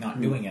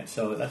not doing it.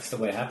 So that's the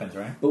way it happens,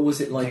 right? But was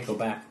it like... Can't go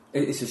back.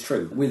 It's just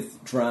true.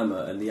 With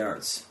drama and the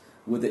arts,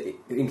 with it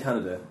in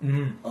Canada,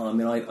 I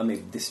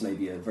mean, this may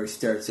be a very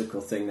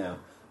stereotypical thing now,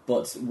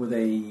 but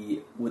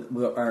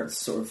were arts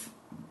sort of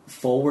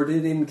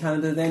forwarded in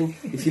Canada then,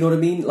 if you know what I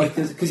mean? Like,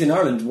 because in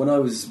Ireland, when I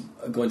was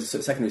going to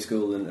secondary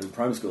school and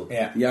primary school,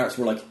 the arts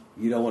were like,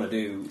 you don't want to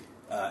do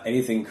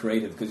anything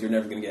creative because you're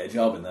never going to get a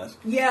job in that.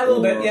 Yeah, a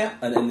little bit, yeah.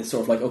 And then it's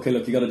sort of like, okay,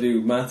 look, you got to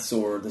do maths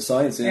or the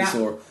sciences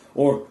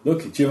or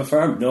look, do you have a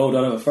farm? No,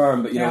 don't have a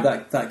farm, but you know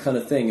that kind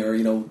of thing, or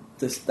you know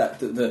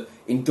the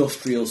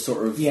industrial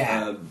sort of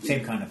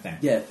same kind of thing.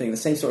 Yeah, the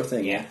same sort of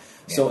thing. Yeah.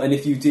 So, and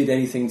if you did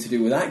anything to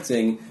do with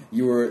acting,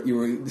 you were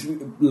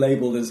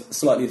labelled as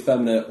slightly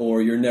effeminate,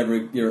 or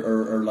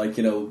or like,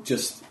 you know,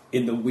 just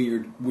in the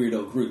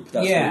weirdo group.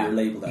 That's what you're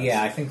labelled as.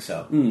 Yeah, I think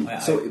so.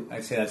 So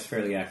I'd say that's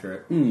fairly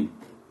accurate.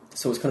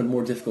 So it's kind of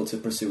more difficult to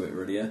pursue it,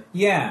 really.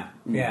 Yeah.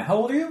 How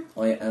old are you?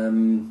 I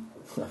am,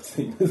 I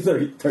think,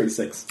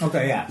 36.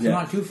 Okay, yeah. So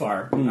not too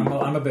far.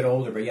 I'm a bit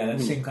older, but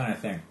that's the same kind of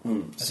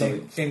thing.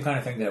 Same kind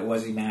of thing that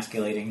was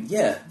emasculating.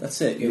 Yeah, that's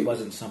it. It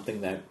wasn't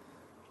something that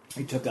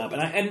we took up,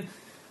 and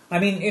I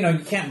mean, you know, you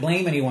can't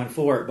blame anyone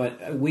for it,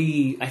 but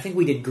I think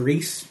we did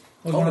Grease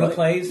was one of the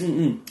plays,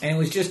 and it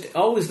was just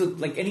always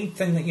like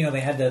anything that, you know,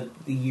 they had the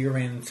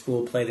year-end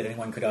school play that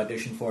anyone could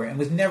audition for, and it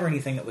was never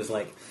anything that was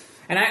like,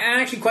 and I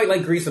actually quite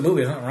like Grease the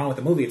movie. There's nothing wrong with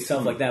the movie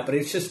itself like that, but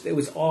it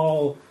was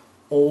all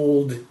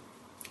old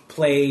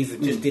plays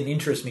that just didn't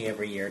interest me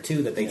every year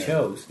too that they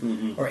chose,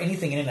 or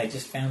anything in it. I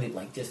just found it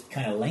like just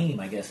kind of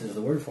lame, I guess is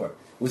the word for it.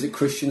 Was it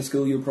Christian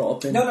school you were brought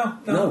up in?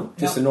 No.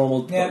 Just a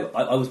normal. Yeah.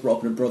 I was brought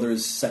up in a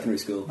brother's secondary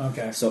school.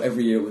 Okay. So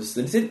every year was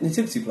the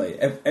nativity play.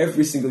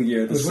 Every single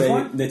year the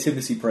same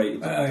nativity play. You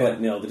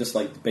know, they're just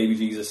like baby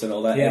Jesus and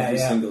all that. Every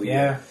single year.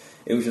 Yeah.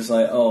 It was just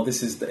like, oh,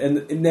 this is, and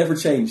it never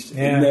changed.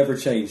 Yeah. It never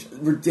changed.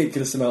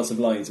 Ridiculous amounts of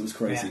lines. It was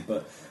crazy,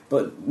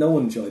 but no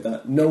one enjoyed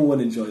that. No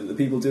one enjoyed it. The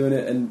people doing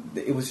it, and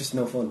it was just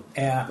no fun.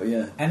 Yeah. But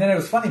yeah. And then it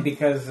was funny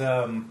because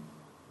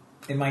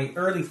in my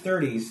early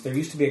 30s, there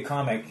used to be a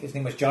comic. His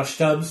name was Josh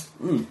Stubbs,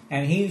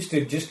 and he used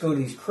to just go to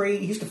these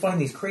he used to find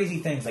these crazy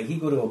things. Like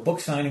he'd go to a book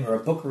signing or a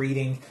book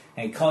reading,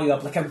 and he'd call you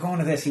up. Like, I'm going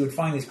to this. He would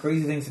find these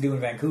crazy things to do in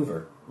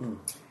Vancouver, and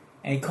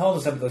he called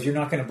us up and goes, "You're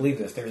not going to believe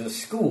this. There's a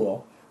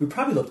school." We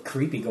probably looked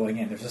creepy going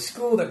in. There's a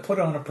school that put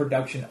on a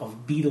production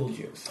of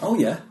Beetlejuice. Oh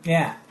yeah,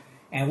 yeah.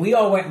 And we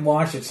all went and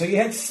watched it. So you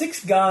had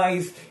 6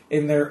 guys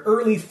in their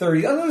early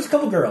 30s. Oh, there was a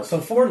couple girls. So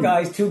 4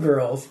 guys, 2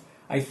 girls,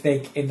 I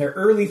think, in their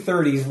early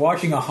 30s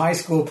watching a high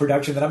school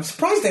production that I'm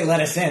surprised they let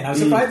us in. I'm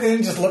surprised they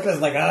didn't just look at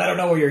us like, I don't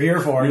know what you're here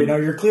for. You know,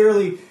 you're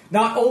clearly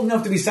not old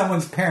enough to be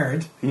someone's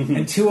parent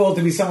and too old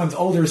to be someone's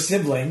older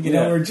sibling. You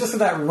know, we're just at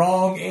that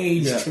wrong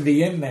age to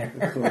be in there.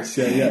 Of course,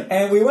 yeah.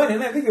 And we went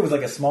in. I think it was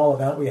like a small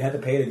amount we had to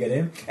pay to get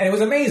in. And it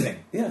was amazing.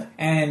 Yeah.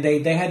 And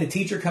they had the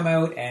teacher come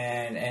out,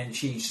 and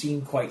she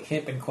seemed quite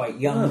hip and quite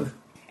young.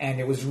 And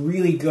it was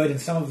really good, and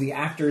some of the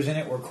actors in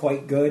it were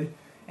quite good.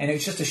 And it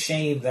was just a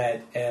shame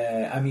that,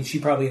 I mean, she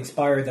probably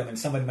inspired them, and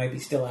someone might be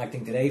still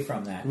acting today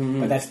from that.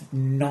 But that's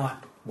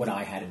not what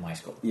I had in my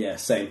school. Yeah,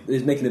 same. They're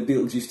making a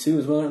Beetlejuice 2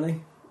 as well, aren't they?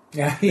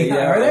 Yeah,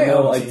 are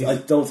they? I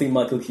don't think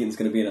Michael Keaton's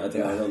going to be in it.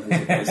 I don't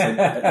think so. It's like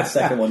the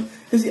second one.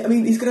 Because, I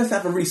mean, he's going to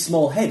have a really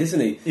small head, isn't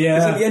he?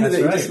 Yeah, at the end of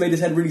it, right. he just made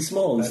his head really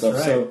small and stuff.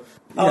 Right. So,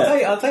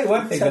 I'll tell you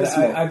one thing.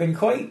 I've been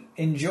quite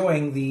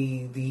enjoying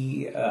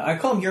the I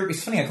call them Europe.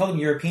 It's funny, I call them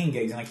European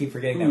gigs, and I keep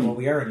forgetting that. Well,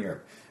 we are in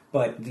Europe.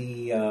 But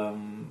the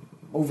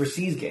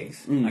overseas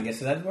gigs, I guess,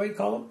 is that what you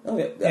call them? Oh,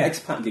 yeah.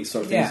 Expat gigs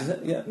sort of things, is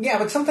it? Yeah. Yeah,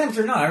 but sometimes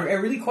they're not. I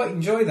really quite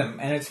enjoy them.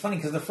 And it's funny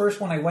because the first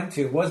one I went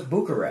to was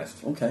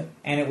Bucharest. Okay.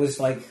 And it was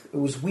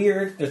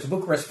weird. There's a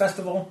Bucharest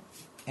festival,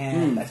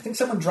 and I think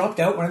someone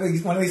dropped out one of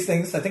these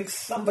things. I think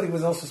somebody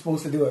was also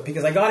supposed to do it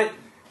because I got it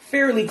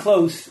fairly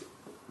close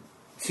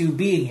to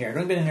being here. I've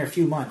only been in here a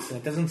few months, and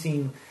it doesn't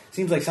seems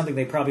like something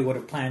they probably would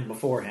have planned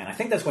beforehand. I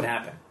think that's what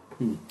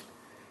happened.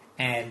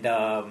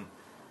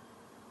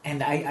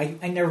 And I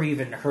never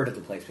even heard of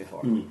the place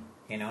before.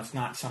 You know, it's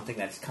not something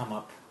that's come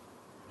up.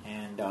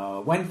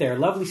 And went there.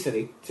 Lovely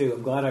city, too.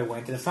 I'm glad I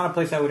went. And it's not a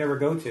place I would ever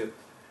go to.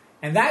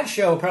 And that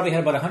show probably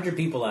had about 100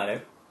 people at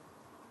it.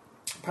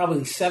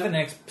 Probably 70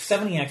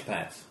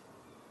 expats.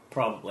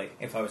 Probably,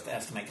 if I was to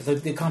estimate.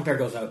 Because the compare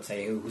goes out,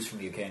 say, who's from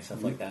the UK and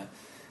stuff like that.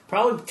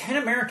 Probably 10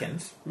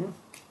 Americans.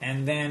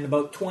 And then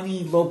about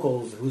 20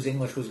 locals whose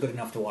English was good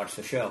enough to watch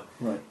the show.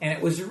 Right. And it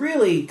was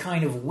really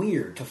kind of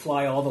weird to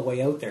fly all the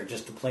way out there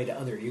just to play to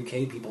other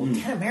UK people.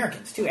 10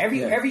 Americans, too. Every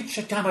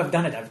time I've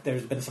done it,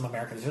 there's been some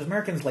Americans. There's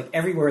Americans, like,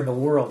 everywhere in the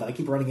world that I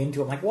keep running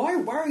into. I'm like, why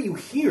are you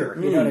here?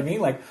 You know what I mean?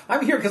 Like,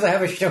 I'm here because I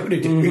have a show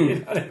to do. You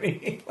know what I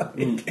mean?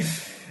 Like,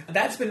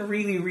 that's been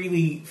really,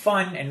 really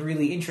fun and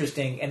really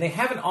interesting. And they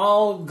haven't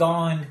all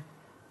gone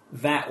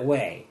that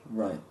way.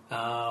 Right.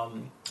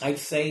 I'd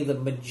say the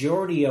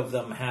majority of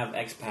them have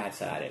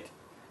expats at it.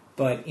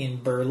 But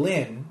in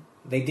Berlin,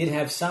 they did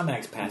have some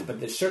expats,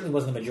 but there certainly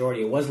wasn't a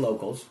majority. It was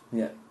locals.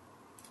 Yeah.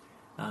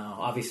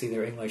 Obviously,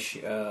 their English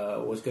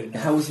was good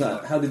enough. How was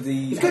that? How did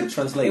it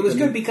translate? It was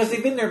good because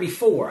they've been there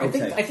before.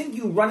 Okay. I think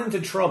you run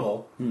into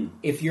trouble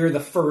if you're the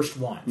first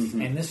ones.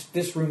 And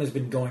this room has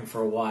been going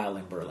for a while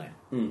in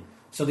Berlin.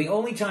 So the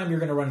only time you're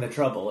going to run into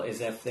trouble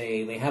is if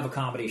they have a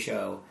comedy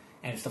show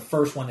and it's the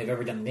first one they've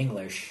ever done in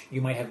English.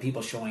 You might have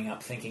people showing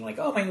up thinking like,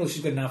 oh, my English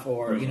is good enough,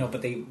 or, you know,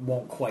 but they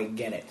won't quite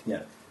get it.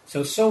 Yeah.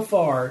 So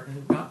far,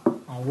 not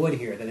on wood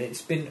here, that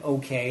it's been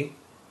okay.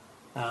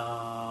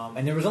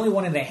 And there was only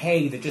one in the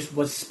Hague that just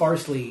was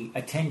sparsely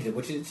attended,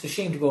 which it's a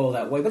shame to go all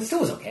that way, but it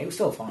still was okay. It was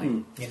still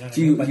fine. You know what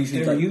I mean? But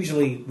they're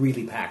usually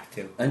really packed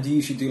too. And do you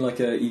usually do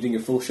you doing a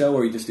full show,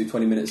 or you just do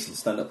 20 minutes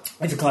stand up?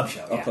 It's a club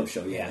show. Oh, club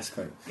show. Yeah, that's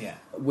great. Yeah.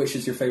 Which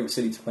is your favourite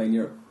city to play in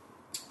Europe?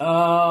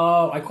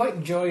 I quite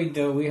enjoyed.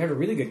 We had a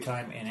really good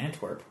time in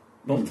Antwerp.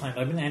 Both times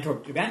I've been to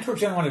Antwerp.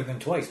 Antwerp's the only one I've been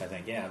twice. I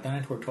think. Yeah, I've done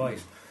Antwerp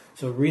twice.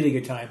 So really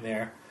good time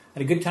there.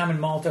 Had a good time in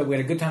Malta. We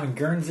had a good time in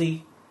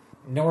Guernsey,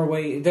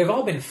 Norway. They've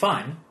all been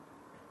fun.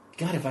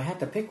 God, if I had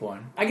to pick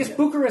one, I guess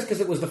Bucharest,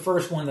 because it was the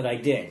first one that I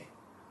did,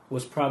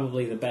 was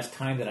probably the best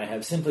time that I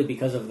have, simply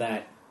because of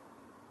that.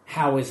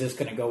 How is this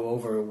going to go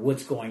over?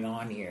 What's going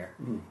on here?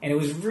 And it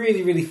was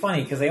really, really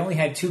funny because they only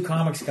had 2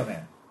 comics come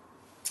in.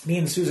 Me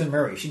and Susan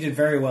Murray. She did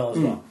very well as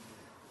well.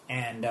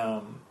 And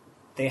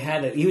they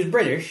had he was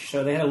British,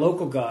 so they had a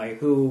local guy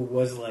who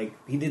was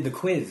he did the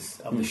quiz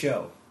of the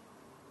show.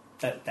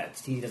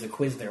 He does a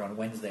quiz there on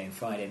Wednesday and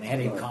Friday, and they had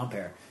him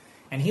compare.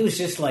 And he was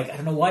just I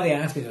don't know why they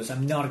asked me this.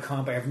 I'm not a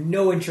comic. I have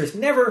no interest.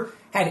 Never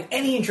had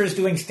any interest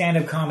doing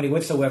stand-up comedy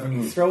whatsoever. And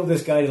you throw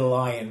this guy to the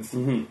lions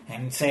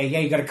and say, yeah,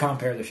 you got to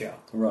compare the show.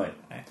 Right.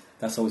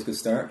 That's always a good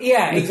start.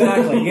 Yeah,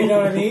 exactly. You know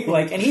what I mean?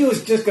 And he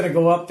was just going to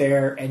go up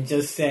there and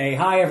just say,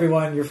 hi,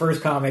 everyone, your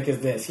first comic is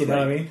this. You know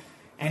what I mean?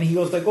 And he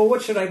goes well,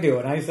 what should I do?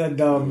 And I said,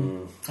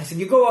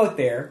 you go out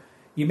there.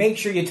 You make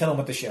sure you tell them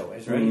what the show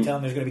is, right? You tell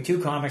them there's going to be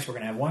 2 comics. We're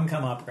going to have one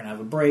come up. We're going to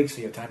have a break, so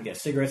you have time to get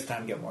cigarettes,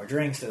 time to get more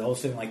drinks, the whole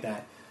thing like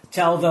that.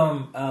 Tell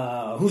them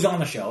who's on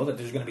the show, that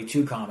there's going to be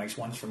 2 comics,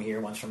 one's from here,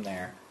 one's from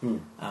there.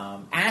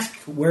 Ask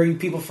where are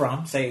people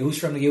from. Say, who's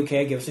from the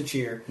UK, give us a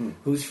cheer.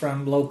 Who's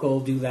from local,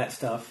 do that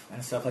stuff,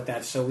 and stuff like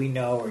that, so we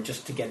know, or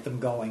just to get them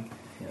going,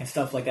 and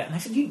stuff like that. And I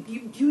said,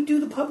 you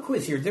do the pub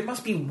quiz here. There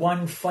must be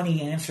one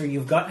funny answer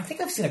you've got. I think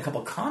I've seen a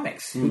couple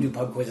comics who do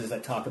pub quizzes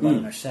that talk about it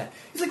in their set.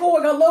 He's like,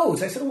 I got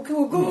loads. I said, okay,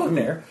 we'll go out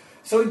there.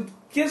 So he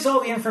gives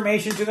all the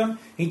information to them.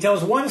 He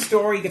tells one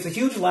story, he gets a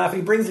huge laugh,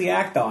 and he brings the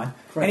act on.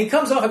 Right. And he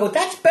comes off and goes,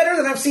 that's better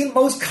than I've seen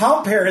most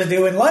compares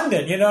do in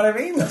London. You know what I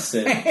mean? That's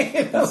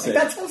it. That's it.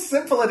 That's how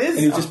simple it is. And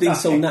he was just being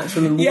so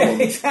natural and warm. Yeah,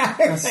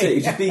 exactly. That's it.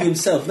 He's just being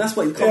himself. And that's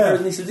what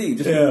compares needs to do.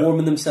 Just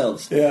warming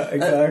themselves. Yeah,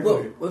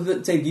 exactly. Well,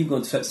 Dave, you've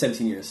gone to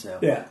 17 years now.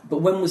 Yeah. But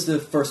when was the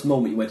first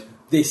moment you went,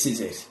 this is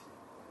it?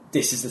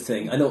 This is the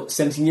thing. I know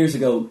 17 years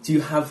ago, do you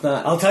have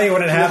that? I'll tell you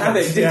when it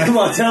happens. Come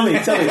on, tell me.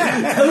 Tell me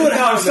what happened.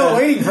 I'm still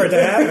waiting for it to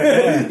happen.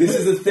 Yeah. This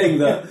is the thing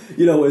that,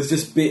 has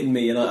just bitten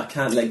me and I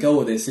can't let go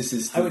of this. This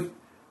is...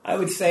 I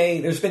would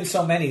say there's been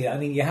so many. I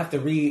mean, you have to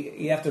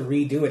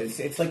redo it.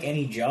 It's like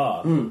any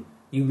job.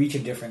 You reach a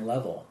different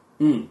level.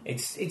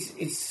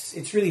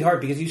 It's really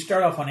hard because you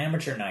start off on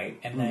amateur night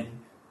and then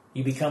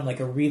you become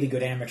a really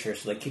good amateur.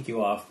 So they kick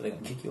you off,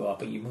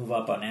 but you move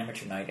up on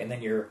amateur night and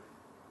then you're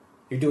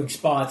doing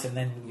spots, and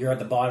then you're at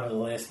the bottom of the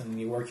list, and then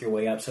you work your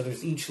way up. So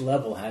each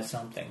level has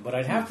something. But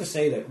I'd have to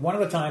say that one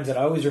of the times that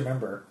I always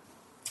remember,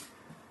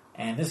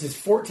 and this is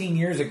 14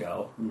 years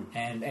ago,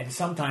 and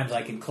sometimes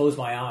I can close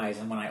my eyes,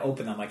 and when I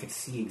open them, I can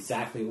see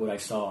exactly what I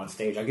saw on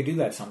stage. I could do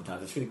that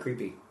sometimes. It's really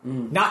creepy.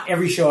 Not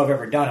every show I've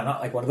ever done. I'm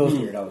not like one of those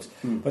weirdos.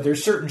 But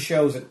there's certain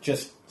shows that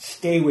just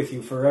stay with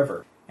you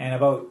forever. And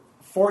about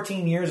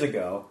 14 years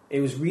ago, it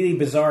was really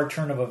bizarre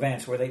turn of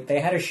events where they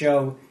had a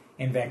show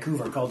in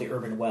Vancouver called the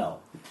Urban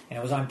Well. And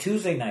it was on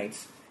Tuesday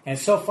nights. And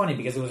it's so funny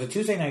because it was a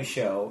Tuesday night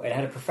show. It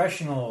had a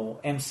professional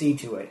MC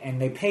to it.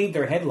 And they paid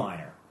their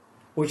headliner,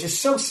 which is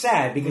so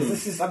sad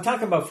because I'm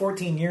talking about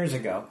 14 years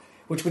ago,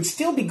 which would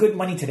still be good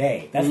money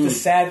today. That's the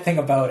sad thing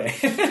about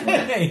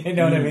it. You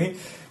know what I mean?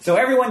 So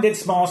everyone did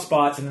small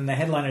spots, and then the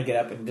headliner would get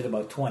up and did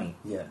about 20.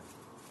 Yeah.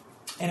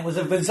 And it was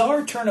a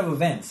bizarre turn of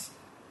events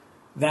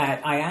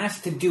that I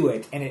asked to do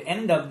it, and it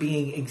ended up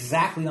being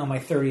exactly on my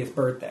 30th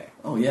birthday.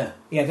 Oh, yeah.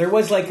 Yeah, there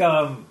was like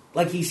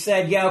he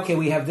said, yeah, okay,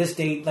 we have this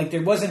date. Like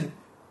there wasn't,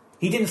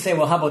 he didn't say,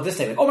 well, how about this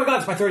date? Like, oh my God,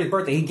 it's my 30th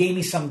birthday. He gave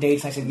me some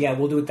dates, and I said, yeah,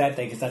 we'll do it that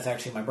day because that's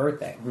actually my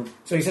birthday.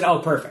 So he said, oh,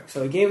 perfect.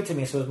 So he gave it to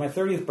me. So it was my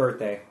 30th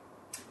birthday,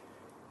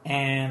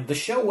 and the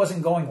show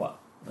wasn't going well.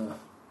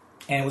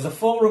 And it was a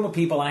full room of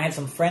people. I had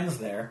some friends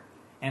there,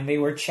 and they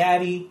were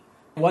chatty.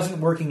 Wasn't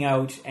working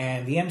out,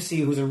 and the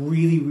MC, who was a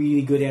really,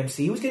 really good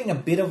MC, he was getting a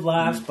bit of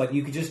laughs, but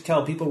you could just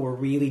tell people were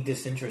really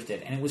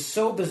disinterested. And it was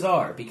so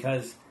bizarre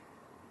because,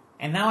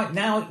 and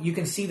now you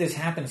can see this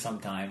happen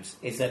sometimes,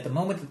 is that the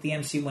moment that the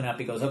MC went up,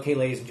 he goes, okay,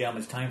 ladies and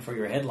gentlemen, it's time for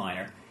your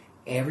headliner.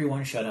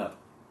 Everyone shut up.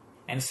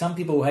 And some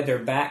people who had their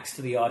backs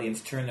to the audience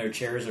turned their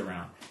chairs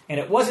around. And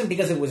it wasn't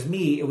because it was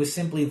me, it was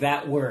simply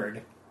that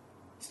word,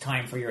 it's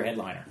time for your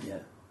headliner. Yeah.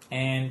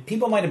 And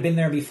people might have been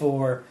there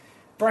before.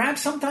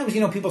 Perhaps sometimes,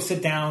 people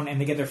sit down and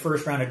they get their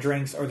first round of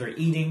drinks or they're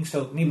eating,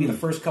 so maybe the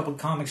first couple of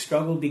comics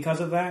struggled because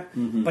of that.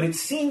 But it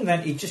seemed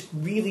that it just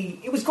really,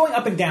 it was going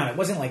up and down. It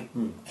wasn't like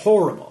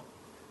horrible.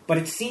 But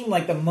it seemed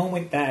like the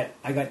moment that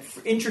I got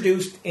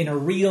introduced in a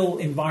real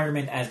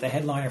environment as the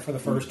headliner for the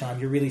first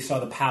time, you really saw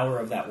the power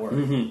of that word.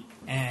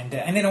 And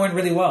then it went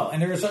really well.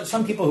 And there were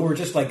some people who were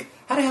just like,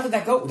 how the hell did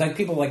that go? Like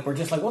people were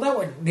just like, well, that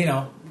would,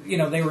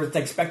 they were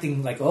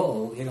expecting like,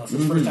 it's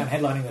his first time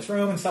headlining this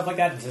room and stuff like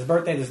that. It's his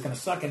birthday. This is going to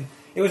suck. And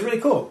it was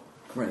really cool.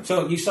 Right.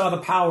 So you saw the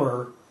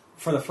power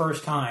for the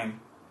first time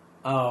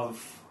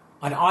of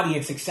an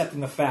audience accepting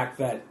the fact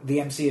that the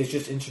MC has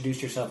just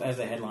introduced yourself as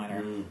the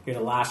headliner. You're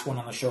the last one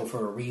on the show for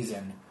a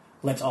reason.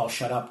 Let's all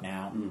shut up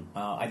now.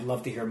 I'd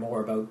love to hear more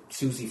about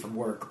Susie from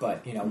work,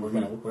 but we're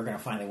gonna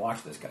finally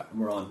watch this guy.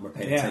 We're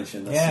paying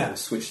attention.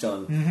 That's switched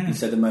on. You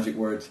said the magic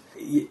word.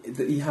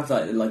 You have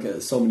that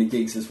like so many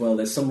gigs as well.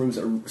 There's some rooms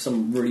that are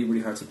some really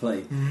really hard to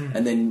play,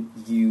 and then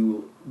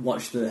you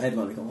watch the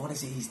headline and go, "What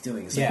is it he's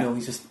doing?" It's like, no,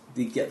 he's just.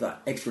 You get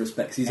that extra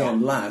respect because he's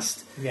on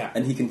last,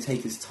 and he can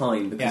take his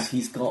time because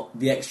he's got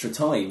the extra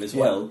time as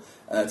well.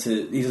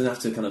 He doesn't have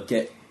to kind of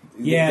get.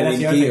 That's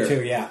the other thing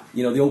too. Yeah,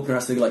 the opener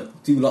has to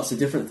like do lots of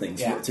different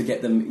things to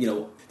get them,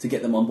 to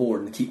get them on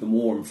board and to keep them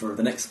warm for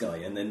the next guy.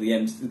 And then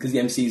because the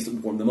MCs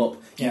warm them up,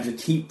 you have to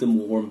keep them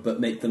warm but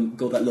make them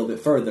go that little bit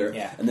further.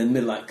 Yeah. And then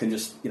middle act can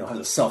just has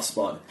a soft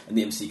spot, and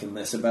the MC can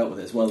mess about with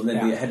it as well. And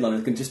then the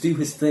headliner can just do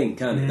his thing,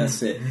 can't it?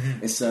 That's it.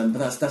 It's but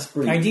that's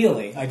brilliant.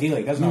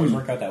 Ideally, it doesn't always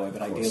work out that way,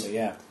 but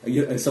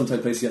ideally,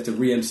 Sometimes places you have to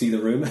re-MC the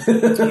room.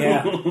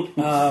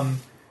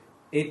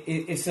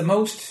 It's the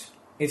most.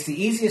 It's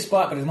the easiest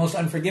spot, but it's the most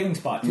unforgiving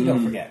spot, too,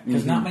 don't forget.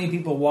 Because not many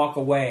people walk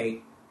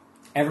away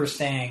ever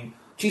saying,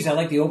 geez, I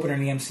like the opener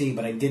and the MC,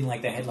 but I didn't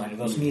like the headliner.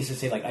 Those me used to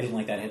say, like, I didn't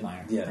like that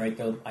headliner. Yeah. Right?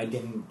 I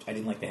didn't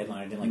like the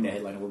headliner, I didn't like the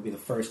headliner would be the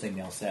first thing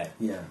they'll say.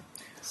 Yeah.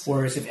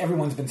 Whereas if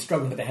everyone's been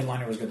struggling with the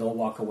headliner was good, they'll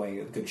walk away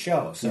with a good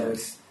show. So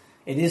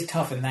it is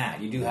tough in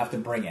that. You do have to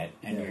bring it,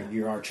 and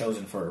you are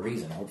chosen for a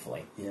reason,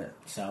 hopefully. Yeah.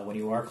 So when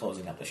you are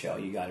closing up the show,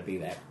 you got to be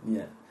there.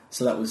 Yeah.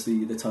 So that was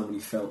the time when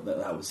you felt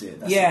that was it.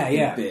 That's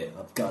the bit.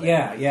 I've got it.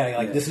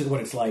 Yeah. This is what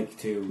it's like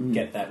to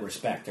get that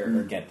respect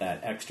or get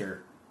that extra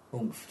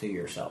oomph to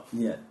yourself.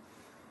 Yeah.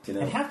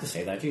 I'd have to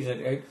say that. Geez,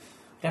 I'd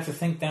have to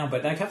think down,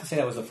 but I'd have to say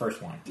that was the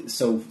first one.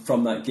 So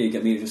from that gig,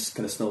 it just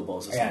kind of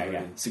snowballs.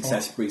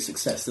 Success breeds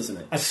success, doesn't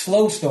it? A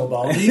slow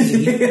snowball,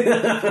 easy.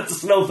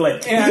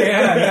 Snowflake.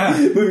 Yeah.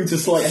 Moving to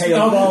slight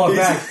hail. Snowball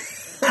effect.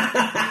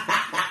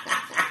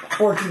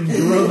 14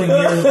 grueling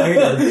years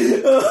later.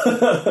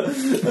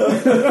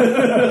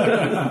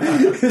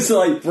 It's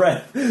like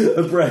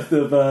a breath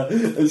of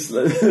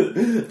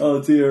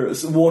oh dear,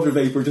 water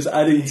vapor just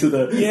adding to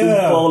the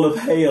ball of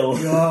hail.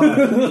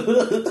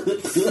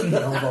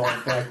 Snowball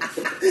effect.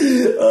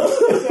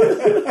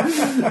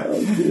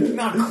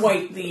 Not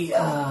quite the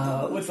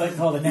what's that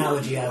called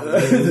analogy I would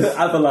use.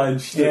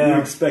 Avalanche that you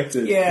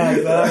expected. Yeah,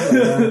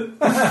 exactly.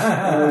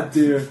 Oh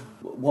dear.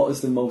 What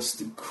is the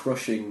most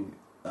crushing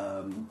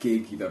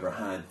gig you've ever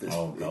had that's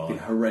been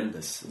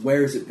horrendous?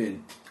 Where has it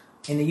been?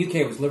 In the UK,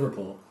 it was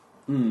Liverpool.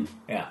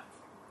 Yeah,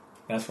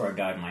 that's where I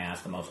died my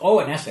ass the most. Oh,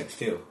 in Essex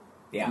too.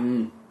 Yeah,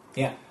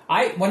 yeah.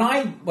 When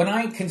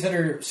I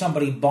consider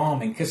somebody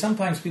bombing, because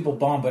sometimes people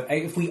bomb, but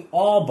if we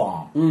all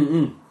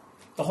bomb,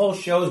 the whole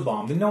show's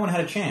bombed, and no one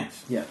had a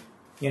chance. Yeah,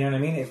 you know what I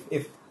mean.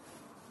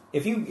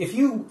 If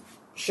you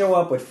show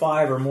up with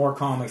 5 or more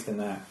comics than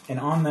that, and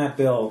on that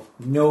bill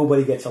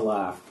nobody gets a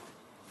laugh.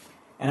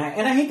 And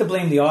I hate to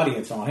blame the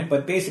audience on it,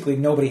 but basically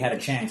nobody had a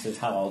chance is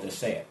how I'll just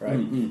say it,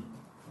 right?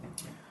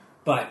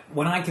 But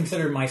when I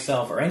consider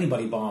myself or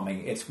anybody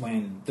bombing, it's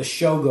when the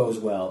show goes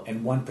well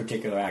and one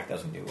particular act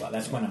doesn't do well.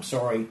 That's when I'm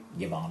sorry,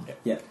 you bombed it.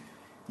 Yeah,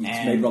 you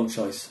just made wrong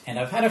choice. And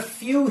I've had a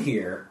few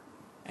here,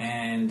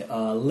 and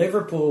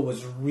Liverpool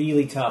was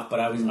really tough, but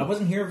I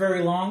wasn't here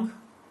very long.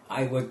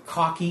 I was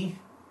cocky,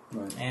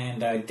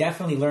 and I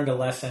definitely learned a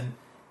lesson.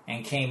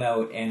 And came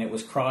out, and it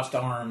was crossed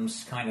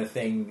arms kind of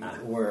thing,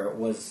 where it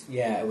was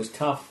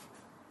tough.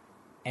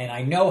 And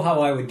I know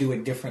how I would do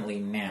it differently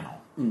now.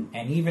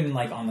 And even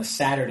like on the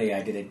Saturday,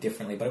 I did it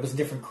differently, but it was a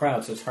different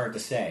crowd, so it's hard to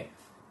say.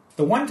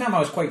 The one time I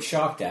was quite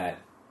shocked at,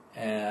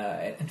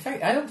 in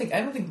fact, I don't think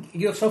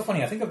it's so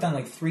funny. I think I've done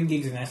like 3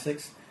 gigs in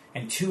Essex,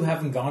 and 2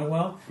 haven't gone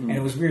well. And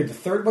it was weird. The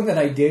third one that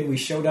I did, we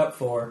showed up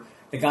for.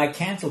 The guy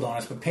canceled on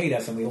us but paid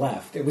us and we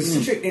left. It was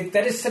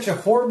that is such a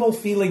horrible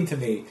feeling to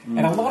me.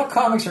 And a lot of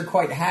comics are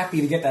quite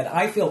happy to get that.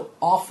 I feel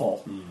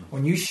awful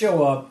when you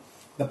show up,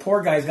 the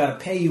poor guy's got to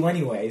pay you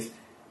anyways,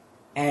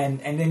 and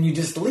then you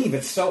just leave.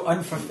 It's so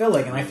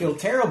unfulfilling and I feel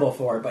terrible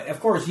for it. But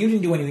of course you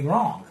didn't do anything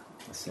wrong.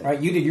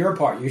 Right? You did your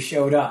part. You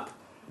showed up.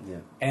 Yeah.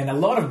 And a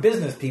lot of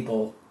business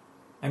people,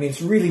 I mean,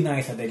 it's really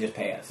nice that they just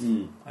pay us.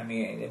 I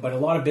mean, but a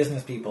lot of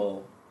business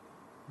people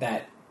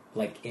that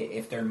like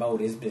if their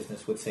mode is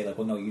business would say like,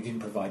 well, no, you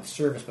didn't provide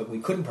service, but we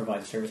couldn't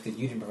provide the service because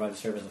you didn't provide the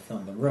service of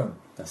filling the room.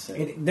 That's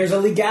it. There's a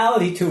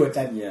legality to it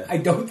that I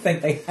don't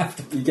think they have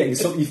to. You're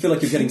getting you feel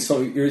like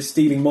you're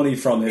stealing money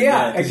from him.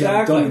 Yeah, exactly. You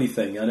haven't done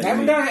anything. I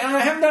haven't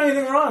done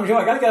anything wrong. I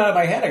got to get out of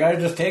my head. I got to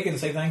just take it and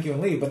say thank you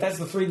and leave. But that's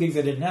the 3 gigs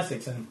I did in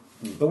Essex, and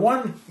the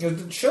one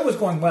the show was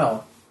going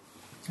well.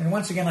 And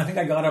once again, I think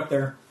I got up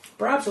there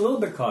perhaps a little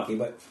bit cocky,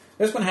 but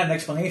this one had an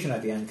explanation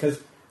at the end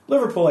because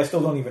Liverpool, I still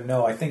don't even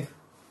know. I think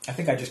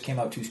I just came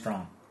out too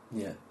strong.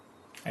 Yeah,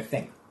 I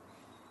think.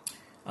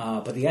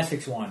 But the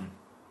Essex one,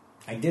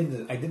 I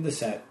did the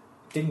set,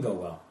 didn't go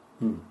well,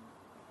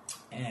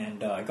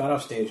 and I got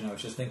off stage and I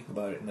was just thinking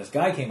about it. And this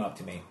guy came up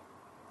to me,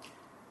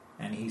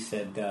 and he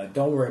said,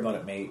 "Don't worry about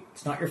it, mate.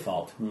 It's not your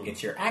fault.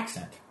 It's your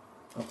accent."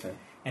 Okay.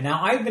 And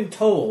now I've been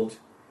told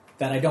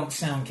that I don't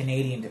sound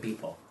Canadian to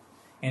people.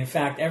 In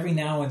fact, every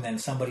now and then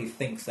somebody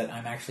thinks that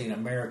I'm actually an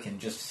American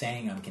just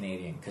saying I'm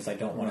Canadian because I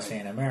don't want to say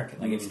an American.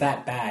 Like, it's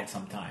that bad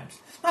sometimes.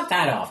 Not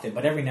that often,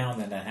 but every now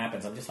and then that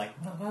happens. I'm just like,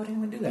 well, why would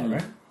anyone do that,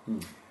 right?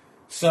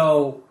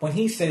 So when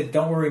he said,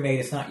 don't worry, mate,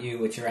 it's not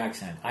you, it's your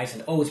accent. I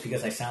said, oh, it's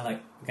because I sound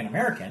like an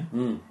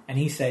American. And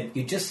he said,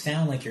 you just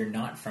sound like you're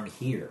not from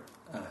here.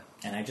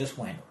 And I just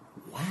went,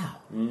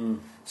 wow.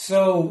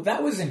 So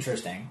that was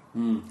interesting.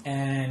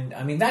 And,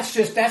 I mean, that's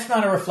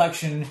not a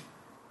reflection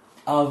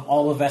of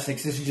all of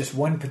Essex. This is just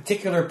one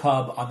particular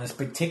pub on this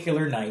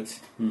particular night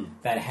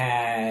that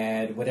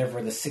had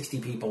whatever the 60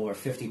 people or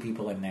 50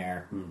 people in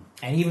there.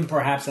 And even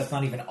perhaps that's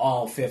not even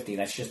all 50.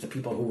 That's just the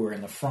people who were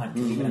in the front.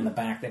 Even in the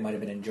back, they might have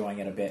been enjoying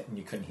it a bit and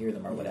you couldn't hear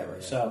them or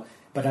whatever. So,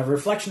 but a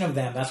reflection of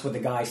them, that's what the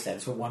guy said.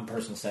 That's what one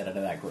person said out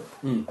of that group.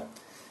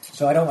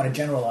 So I don't want to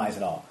generalize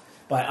at all.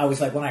 But I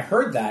was like, when I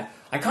heard that,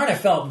 I kind of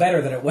felt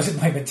better that it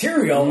wasn't my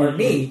material or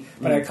me,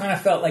 but I kind of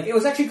felt like it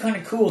was actually kind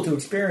of cool to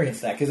experience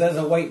that, because as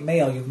a white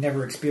male, you've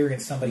never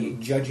experienced somebody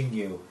judging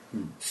you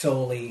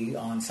solely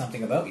on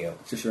something about you.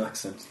 Just your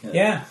accent.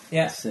 Yeah.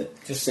 That's it.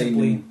 Just Same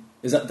simply...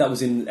 That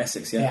was in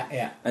Essex, yeah?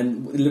 Yeah.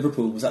 And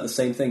Liverpool, was that the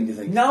same thing, do you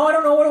think? No, I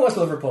don't know what it was,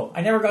 Liverpool.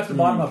 I never got to the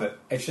bottom of it.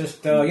 It's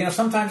just,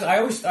 sometimes I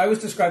always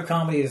describe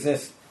comedy as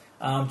this.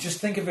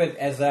 Just think of it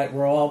as that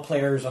we're all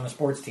players on a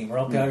sports team. We're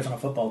all players on a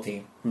football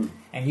team.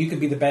 And you could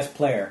be the best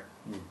player,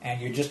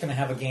 and you're just going to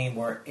have a game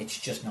where it's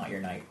just not your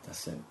night.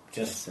 That's it.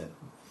 Just That's it.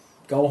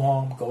 Go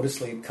home, go to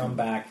sleep, come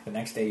back. The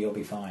next day you'll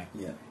be fine.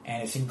 Yeah.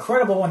 And it's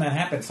incredible when that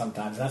happens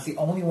sometimes. That's the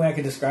only way I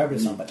can describe it to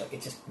somebody. Like,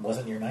 it just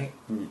wasn't your night.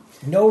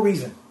 No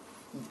reason.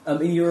 I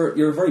mean,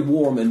 you're a very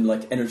warm and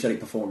energetic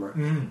performer.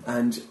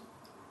 And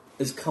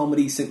as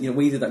comedy,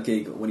 when you did that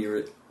gig when you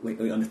were on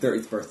your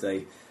 30th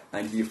birthday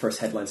and you did your first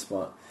headline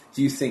spot,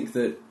 do you think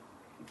that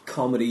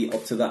comedy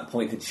up to that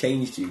point had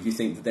changed you? Do you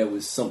think that there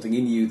was something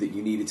in you that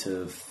you needed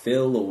to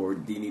fill, or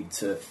do you need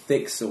to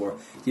fix, or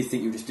do you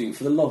think you were just doing it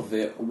for the love of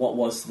it? What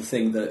was the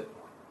thing that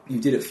you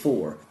did it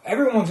for?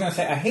 Everyone's going to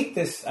say, I hate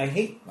this.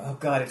 Oh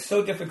God, it's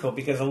so difficult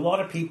because a lot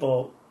of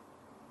people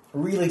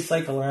really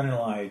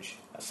psychoanalyze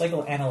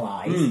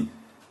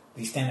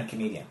the stand-up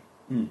comedian.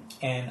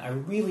 And I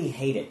really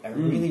hate it. I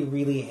really,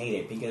 really hate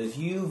it because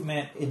you've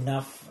met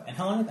enough. And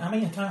how long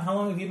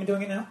have you been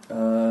doing it now?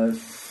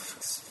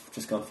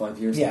 Just gone 5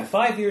 years. Yeah,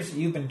 5 years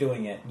you've been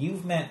doing it.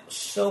 You've met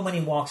so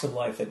many walks of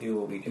life that do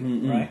what we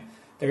do, right?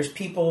 There's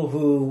people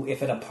who,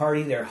 if at a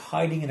party, they're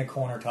hiding in a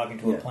corner talking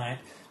to a plant.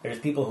 There's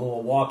people who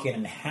will walk in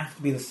and have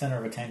to be the center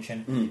of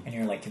attention. And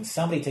you're like, can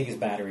somebody take his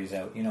batteries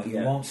out? He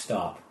won't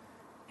stop.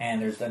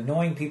 And there's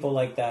annoying people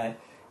like that.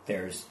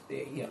 There's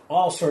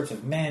all sorts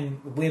of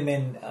men,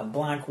 women,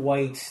 black,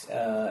 white,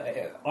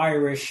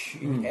 Irish,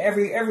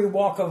 every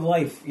walk of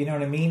life. You know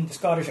what I mean?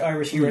 Scottish,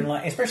 Irish here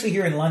especially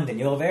here in London.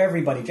 You'll have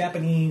everybody.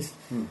 Japanese,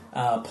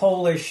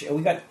 Polish.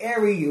 We got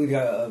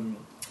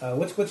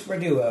what's we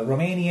do?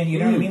 Romanian. You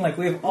know what I mean? Like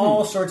we have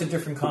all sorts of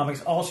different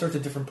comics, all sorts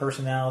of different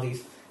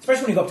personalities.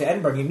 Especially when you go up to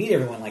Edinburgh, you meet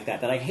everyone like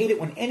that. That I hate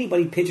it when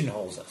anybody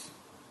pigeonholes us.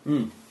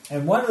 And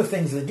one of the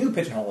things that do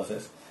pigeonhole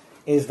us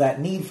is that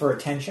need for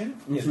attention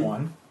is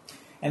one.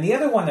 And the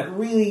other one that I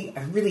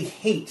really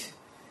hate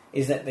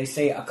is that they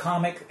say a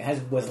comic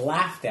was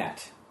laughed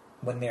at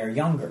when they're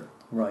younger.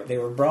 Right. They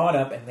were brought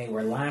up and they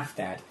were laughed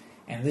at,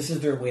 and this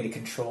is their way to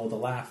control the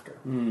laughter.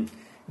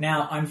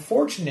 Now,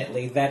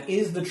 unfortunately, that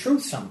is the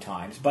truth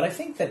sometimes, but I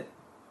think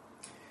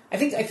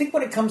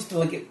when it comes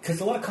to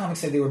because a lot of comics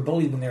say they were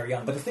bullied when they were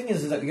young, but the thing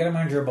is that you got to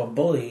remember about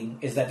bullying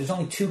is that there's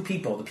only two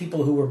people: the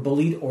people who were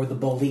bullied or the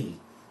bully.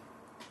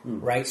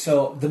 Right.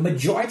 So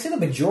I'd say the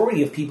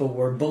majority of people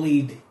were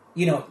bullied.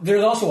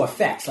 There's also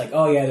effects, like,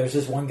 oh yeah, there's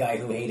this one guy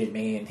who hated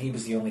me, and he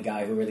was the only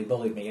guy who really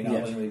bullied me, I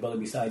wasn't really bullied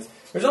besides.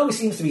 There's always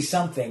seems to be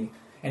something,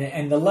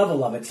 and the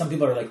level of it, some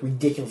people are, like,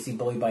 ridiculously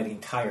bullied by the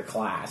entire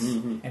class,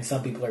 and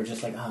some people are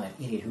just like, oh, that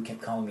idiot who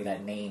kept calling me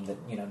that name that,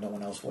 no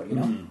one else would,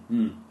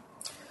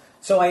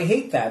 So I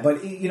hate that,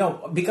 but,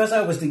 because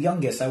I was the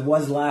youngest, I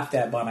was laughed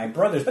at by my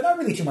brothers, but not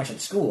really too much at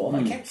school.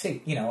 I can't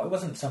say, it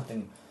wasn't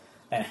something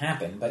that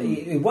happened, but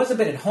it was a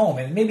bit at home,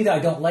 and maybe I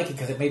don't like it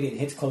because maybe it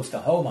hits close to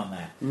home on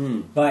that.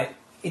 But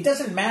it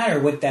doesn't matter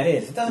what that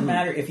is. It doesn't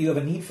matter if you have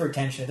a need for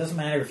attention. It doesn't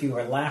matter if you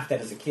were laughed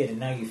at as a kid and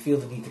now you feel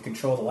the need to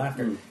control the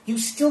laughter. You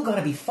still got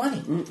to be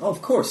funny. Oh,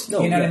 of course.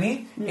 No, you know what I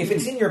mean? If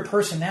it's in your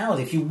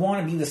personality, if you want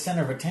to be the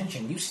center of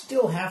attention, you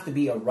still have to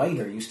be a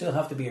writer. You still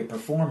have to be a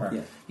performer.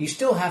 Yeah. You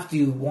still have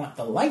to want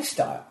the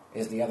lifestyle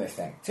is the other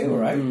thing, too,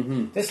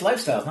 right? This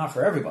lifestyle is not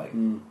for everybody.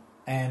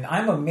 And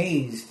I'm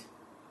amazed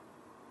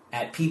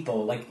at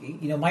people like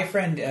my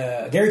friend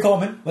Gary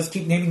Coleman. Let's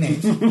keep naming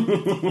names.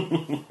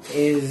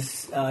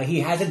 He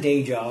has a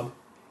day job,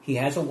 he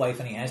has a wife,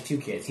 and he has 2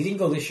 kids. He didn't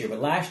go this year,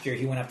 but last year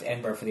he went up to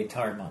Edinburgh for the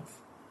entire month.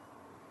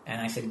 And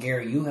I said,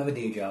 Gary, you have a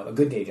day job, a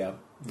good day job.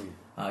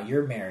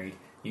 You're married.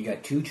 You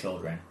got 2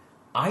 children.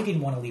 I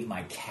didn't want to leave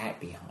my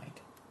cat behind.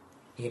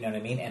 You know what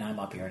I mean? And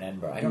I'm up here in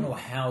Edinburgh. I don't know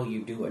how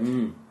you do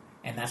it.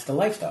 And that's the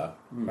lifestyle,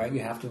 right?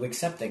 You have to be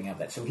accepting of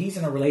that. So he's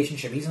in a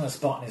relationship. He's in a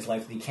spot in his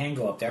life that he can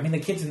go up there. I mean, the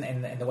kids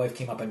and the wife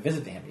came up and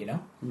visited him, you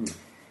know?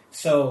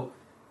 So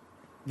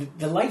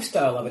the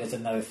lifestyle of it is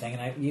another thing.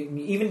 And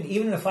even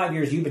in the 5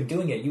 years you've been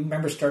doing it, you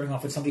remember starting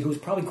off with somebody who was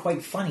probably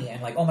quite funny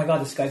and like, oh my God,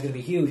 this guy's going to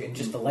be huge. And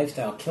just the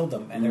lifestyle killed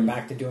them. And they're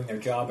back to doing their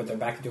job, or they're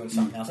back to doing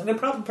something else. And they're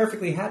probably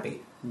perfectly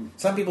happy.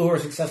 Some people who are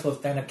successful at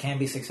stand-up can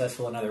be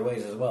successful in other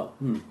ways as well.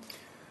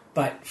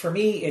 But for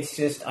me, it's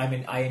just, I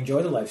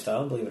enjoy the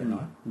lifestyle, believe it or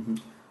not.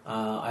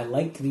 I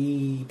like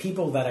the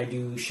people that I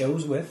do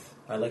shows with.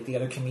 I like the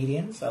other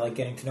comedians. I like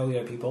getting to know the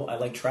other people. I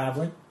like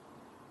traveling.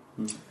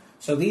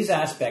 So these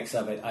aspects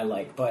of it I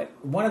like. But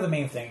one of the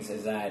main things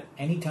is that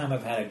anytime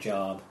I've had a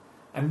job,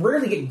 I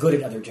rarely get good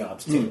at other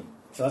jobs too.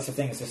 So that's the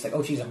thing. It's just like,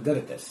 oh, geez, I'm good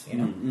at this, you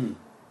know.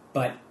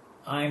 But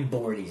I'm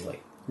bored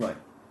easily. Right.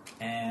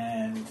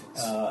 And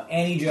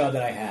any job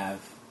that I have,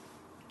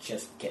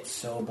 just get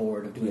so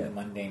bored of doing the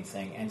mundane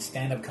thing. And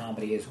stand-up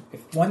comedy is,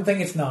 if one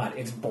thing it's not,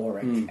 it's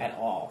boring at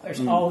all. There's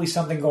always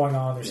something going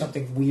on. There's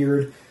something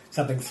weird.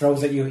 Something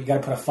throws at you. You got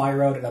to put a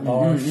fire out at a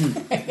bar.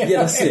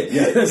 That's it.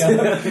 Yeah, that's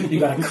it. You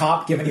got a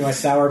cop giving you a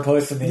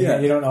sourpuss, and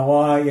you don't know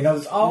why. You know,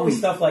 there's always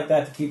stuff like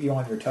that to keep you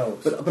on your toes.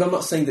 But I'm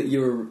not saying that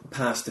your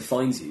past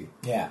defines you.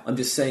 Yeah. I'm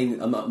just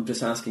saying. I'm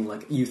just asking.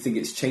 Like, you think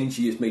it's changed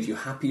you? It's made you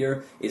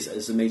happier? It's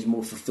it made you a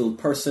more fulfilled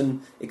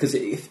person? Because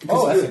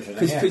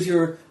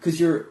you're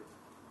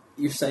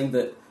saying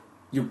that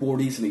you're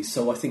bored easily.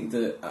 So I think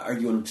that, are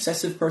you an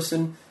obsessive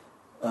person?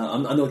 I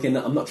know, again,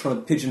 I'm not trying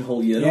to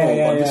pigeonhole you at all,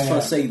 but I'm just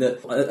trying to say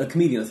that a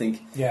comedian, I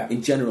think,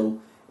 in general,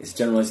 is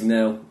generalising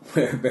now,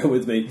 bear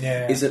with me,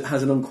 is it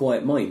has an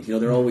unquiet mind. You know,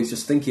 they're always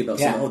just thinking about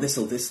something, I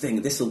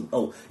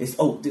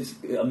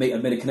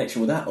made a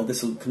connection with that, or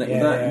this'll connect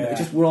with that.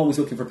 Just, we're always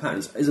looking for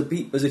patterns. As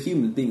a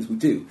human beings, we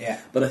do. Yeah.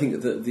 But I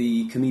think that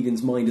the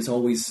comedian's mind is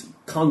always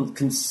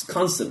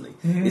constantly.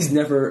 It's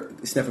never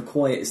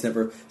quiet. It's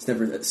never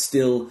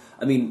still.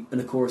 I mean,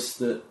 and of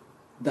course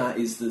that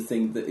is the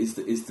thing that is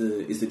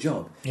the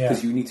job,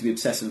 because you need to be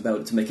obsessive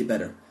about it to make it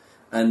better.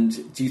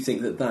 And do you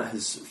think that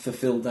has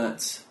fulfilled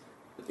that?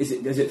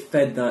 Has it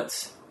fed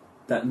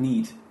that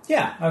need?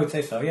 Yeah, I would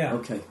say so. Yeah.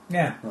 Okay.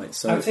 Yeah. Right.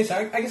 So I would say so.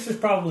 I guess there's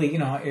probably,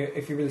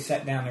 if you really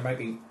sat down, there might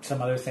be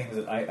some other things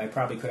that I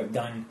probably could have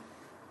done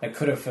that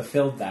could have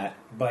fulfilled that.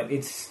 But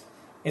it's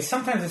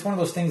sometimes it's one of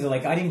those things that,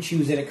 like, I didn't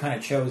choose it; it kind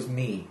of chose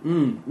me.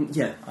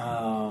 Yeah.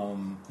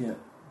 Yeah.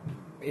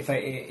 If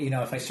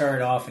I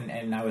started off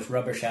and I was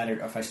rubbish at it,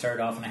 or if I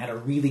started off and I had a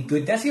really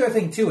good... That's the other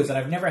thing, too, is that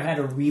I've never had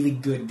a really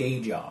good day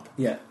job.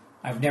 Yeah.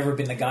 I've never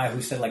been the guy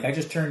who said, like, I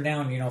just turned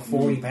down,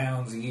 40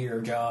 pounds a year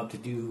job to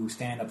do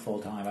stand-up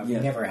full-time. I've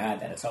never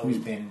had that. It's always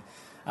been...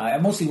 I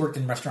mostly worked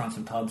in restaurants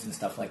and pubs and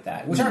stuff like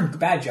that, which aren't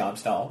bad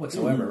jobs at all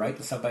whatsoever, right?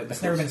 But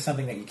it's never been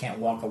something that you can't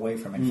walk away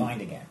from and find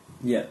again.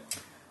 Yeah.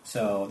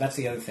 So that's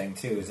the other thing,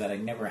 too, is that I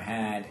never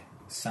had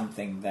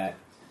something that...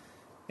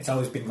 It's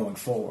always been going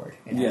forward.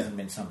 It hasn't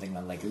been something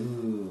that, like,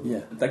 ooh. Yeah,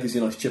 that gives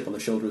you a nice chip on the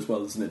shoulder as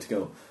well, doesn't it? To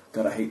go,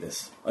 God, I hate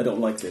this. I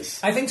don't like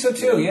this. I think so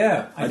too.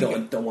 I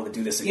don't want to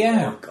do this anymore.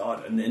 Yeah.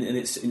 God, and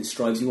it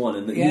strives you on,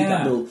 and you need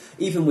that little.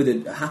 Even with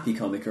a happy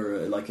comic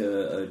or like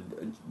a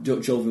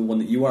jovial one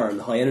that you are, and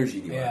the high energy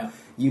you are,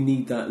 you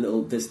need that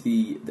little. There's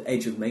the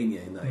edge of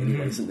mania in that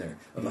anyway, isn't there?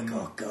 Of like,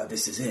 oh God,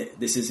 this is it,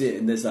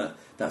 and there's that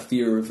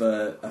fear of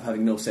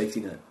having no safety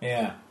net.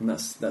 Yeah, and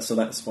that's so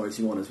that inspires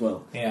you on as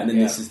well. Yeah, and then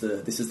this is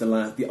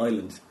the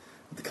island.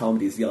 The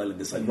comedy is the island.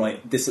 It's like,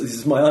 right, this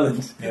is my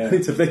island. I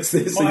need to fix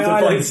this. I need to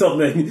find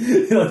something.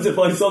 To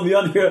find something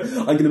on here.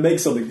 I'm going to make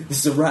something.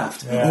 This is a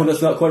raft. Yeah. Oh,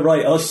 that's not quite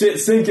right. Oh shit,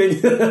 it's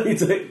sinking. I need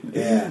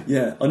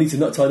to, I need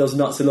to tie those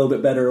knots a little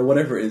bit better, or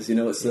whatever it is.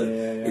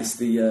 It's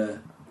the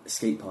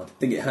escape pod. I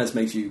think it has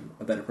made you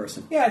a better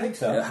person. Yeah, I think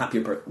so. A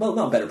happier person. Well,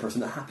 not a better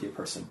person, a happier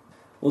person.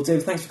 Well,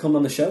 Dave, thanks for coming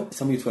on the show.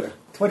 Tell me your Twitter.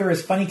 Twitter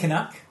is Funny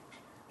Canuck.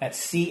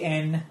 That's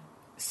CAN.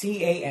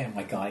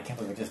 My God, I can't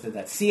believe I just did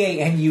that.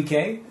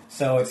 CANUK.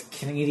 So it's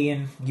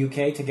Canadian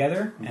UK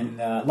together. And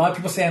a lot of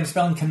people say I'm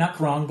spelling Canuck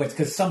wrong, but it's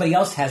because somebody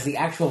else has the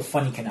actual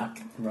Funny Canuck.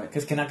 Right.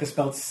 Because Canuck is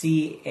spelled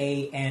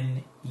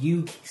CANUCK.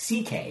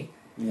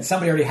 And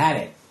somebody already had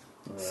it.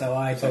 So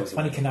I took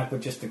Funny Canuck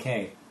with just the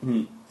K.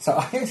 So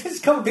I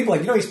just come with people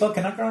like, you spell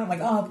Canuck wrong? I'm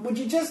like, oh, would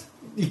you just...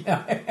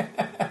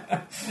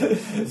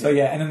 So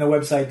and then the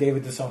website,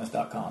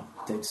 davidtsonos.com.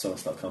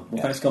 davidtsonos.com.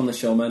 Well, thanks for coming on the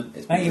show, man.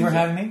 Thank you for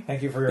having me.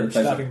 Thank you for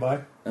stopping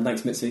by. And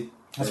thanks, Mitzi.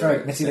 That's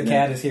right. Mitzi the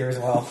cat is here as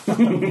well.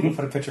 We'll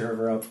put a picture of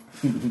her up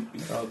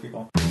for all the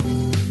people.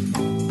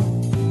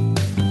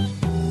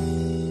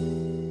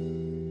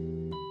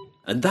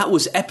 And that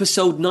was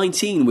episode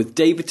 19 with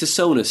David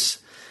Tsonos.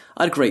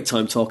 I had a great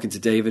time talking to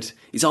David.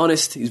 He's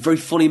honest. He's a very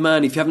funny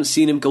man. If you haven't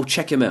seen him, go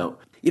check him out.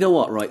 You know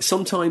what, right?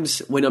 Sometimes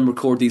when I'm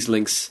recording these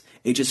links,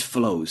 it just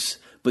flows.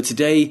 But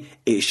today,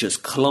 it's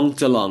just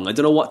clunked along. I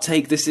don't know what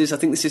take this is. I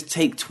think this is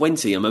take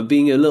 20. I'm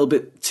being a little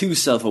bit too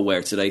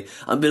self-aware today.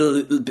 I'm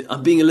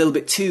being a little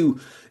bit too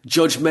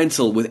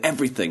judgmental with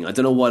everything. I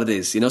don't know what it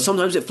is. You know,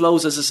 sometimes it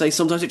flows, as I say,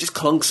 sometimes it just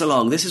clunks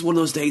along. This is one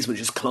of those days when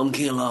it's just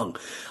clunking along.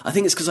 I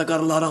think it's because I got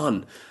a lot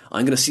on.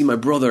 I'm going to see my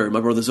brother. My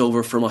brother's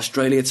over from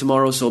Australia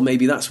tomorrow, so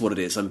maybe that's what it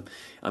is. I'm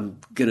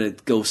going to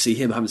go see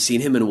him. I haven't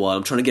seen him in a while.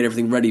 I'm trying to get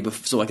everything ready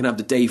so I can have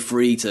the day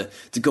free to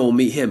go and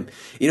meet him.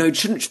 You know, you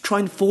shouldn't try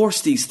and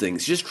force these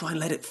things. You just try and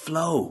let it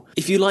flow.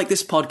 If you like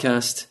this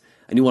podcast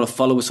and you want to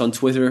follow us on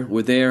Twitter,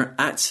 we're there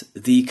at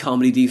The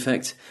Comedy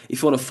Defect.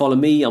 If you want to follow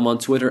me, I'm on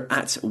Twitter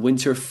at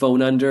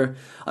WinterPhonander.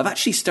 I've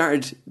actually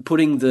started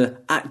putting the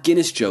at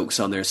Guinness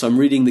jokes on there. So I'm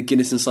reading the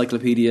Guinness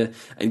Encyclopedia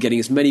and getting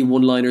as many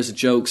one-liners of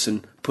jokes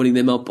and putting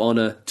them up on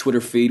a Twitter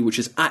feed, which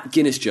is at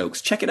Guinness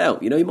Jokes. Check it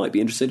out. You know, you might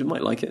be interested. You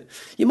might like it.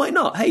 You might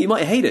not. Hey, you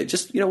might hate it.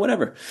 Just, you know,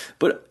 whatever.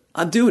 But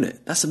I'm doing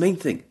it. That's the main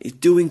thing. It's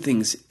doing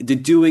things. The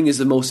doing is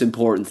the most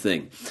important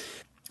thing.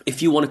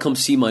 If you want to come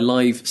see my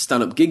live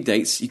stand-up gig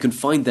dates, you can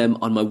find them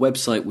on my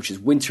website, which is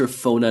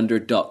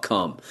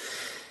winterphonander.com.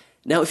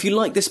 Now, if you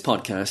like this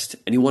podcast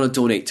and you want to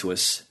donate to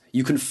us,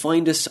 you can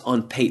find us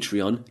on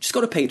Patreon. Just go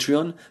to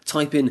Patreon,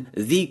 type in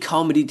The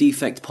Comedy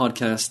Defect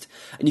Podcast,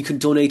 and you can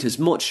donate as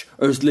much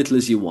or as little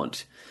as you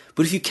want.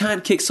 But if you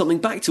can't kick something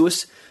back to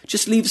us,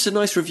 just leave us a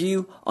nice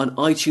review on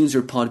iTunes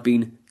or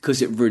Podbean,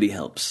 because it really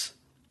helps.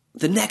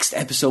 The next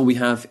episode we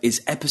have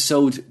is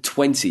episode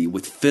 20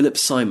 with Philip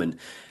Simon.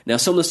 Now,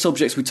 some of the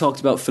subjects we talked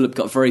about, Philip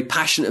got very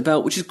passionate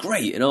about, which is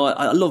great. You know,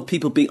 I love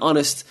people being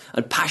honest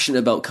and passionate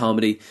about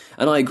comedy,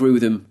 and I agree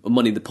with him on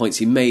many of the points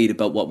he made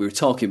about what we were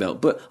talking about.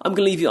 But I'm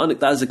going to leave you on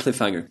that as a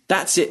cliffhanger.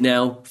 That's it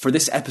now for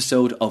this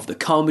episode of the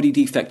Comedy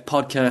Defect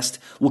Podcast.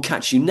 We'll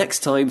catch you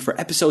next time for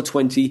episode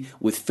 20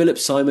 with Philip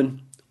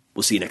Simon.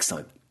 We'll see you next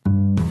time.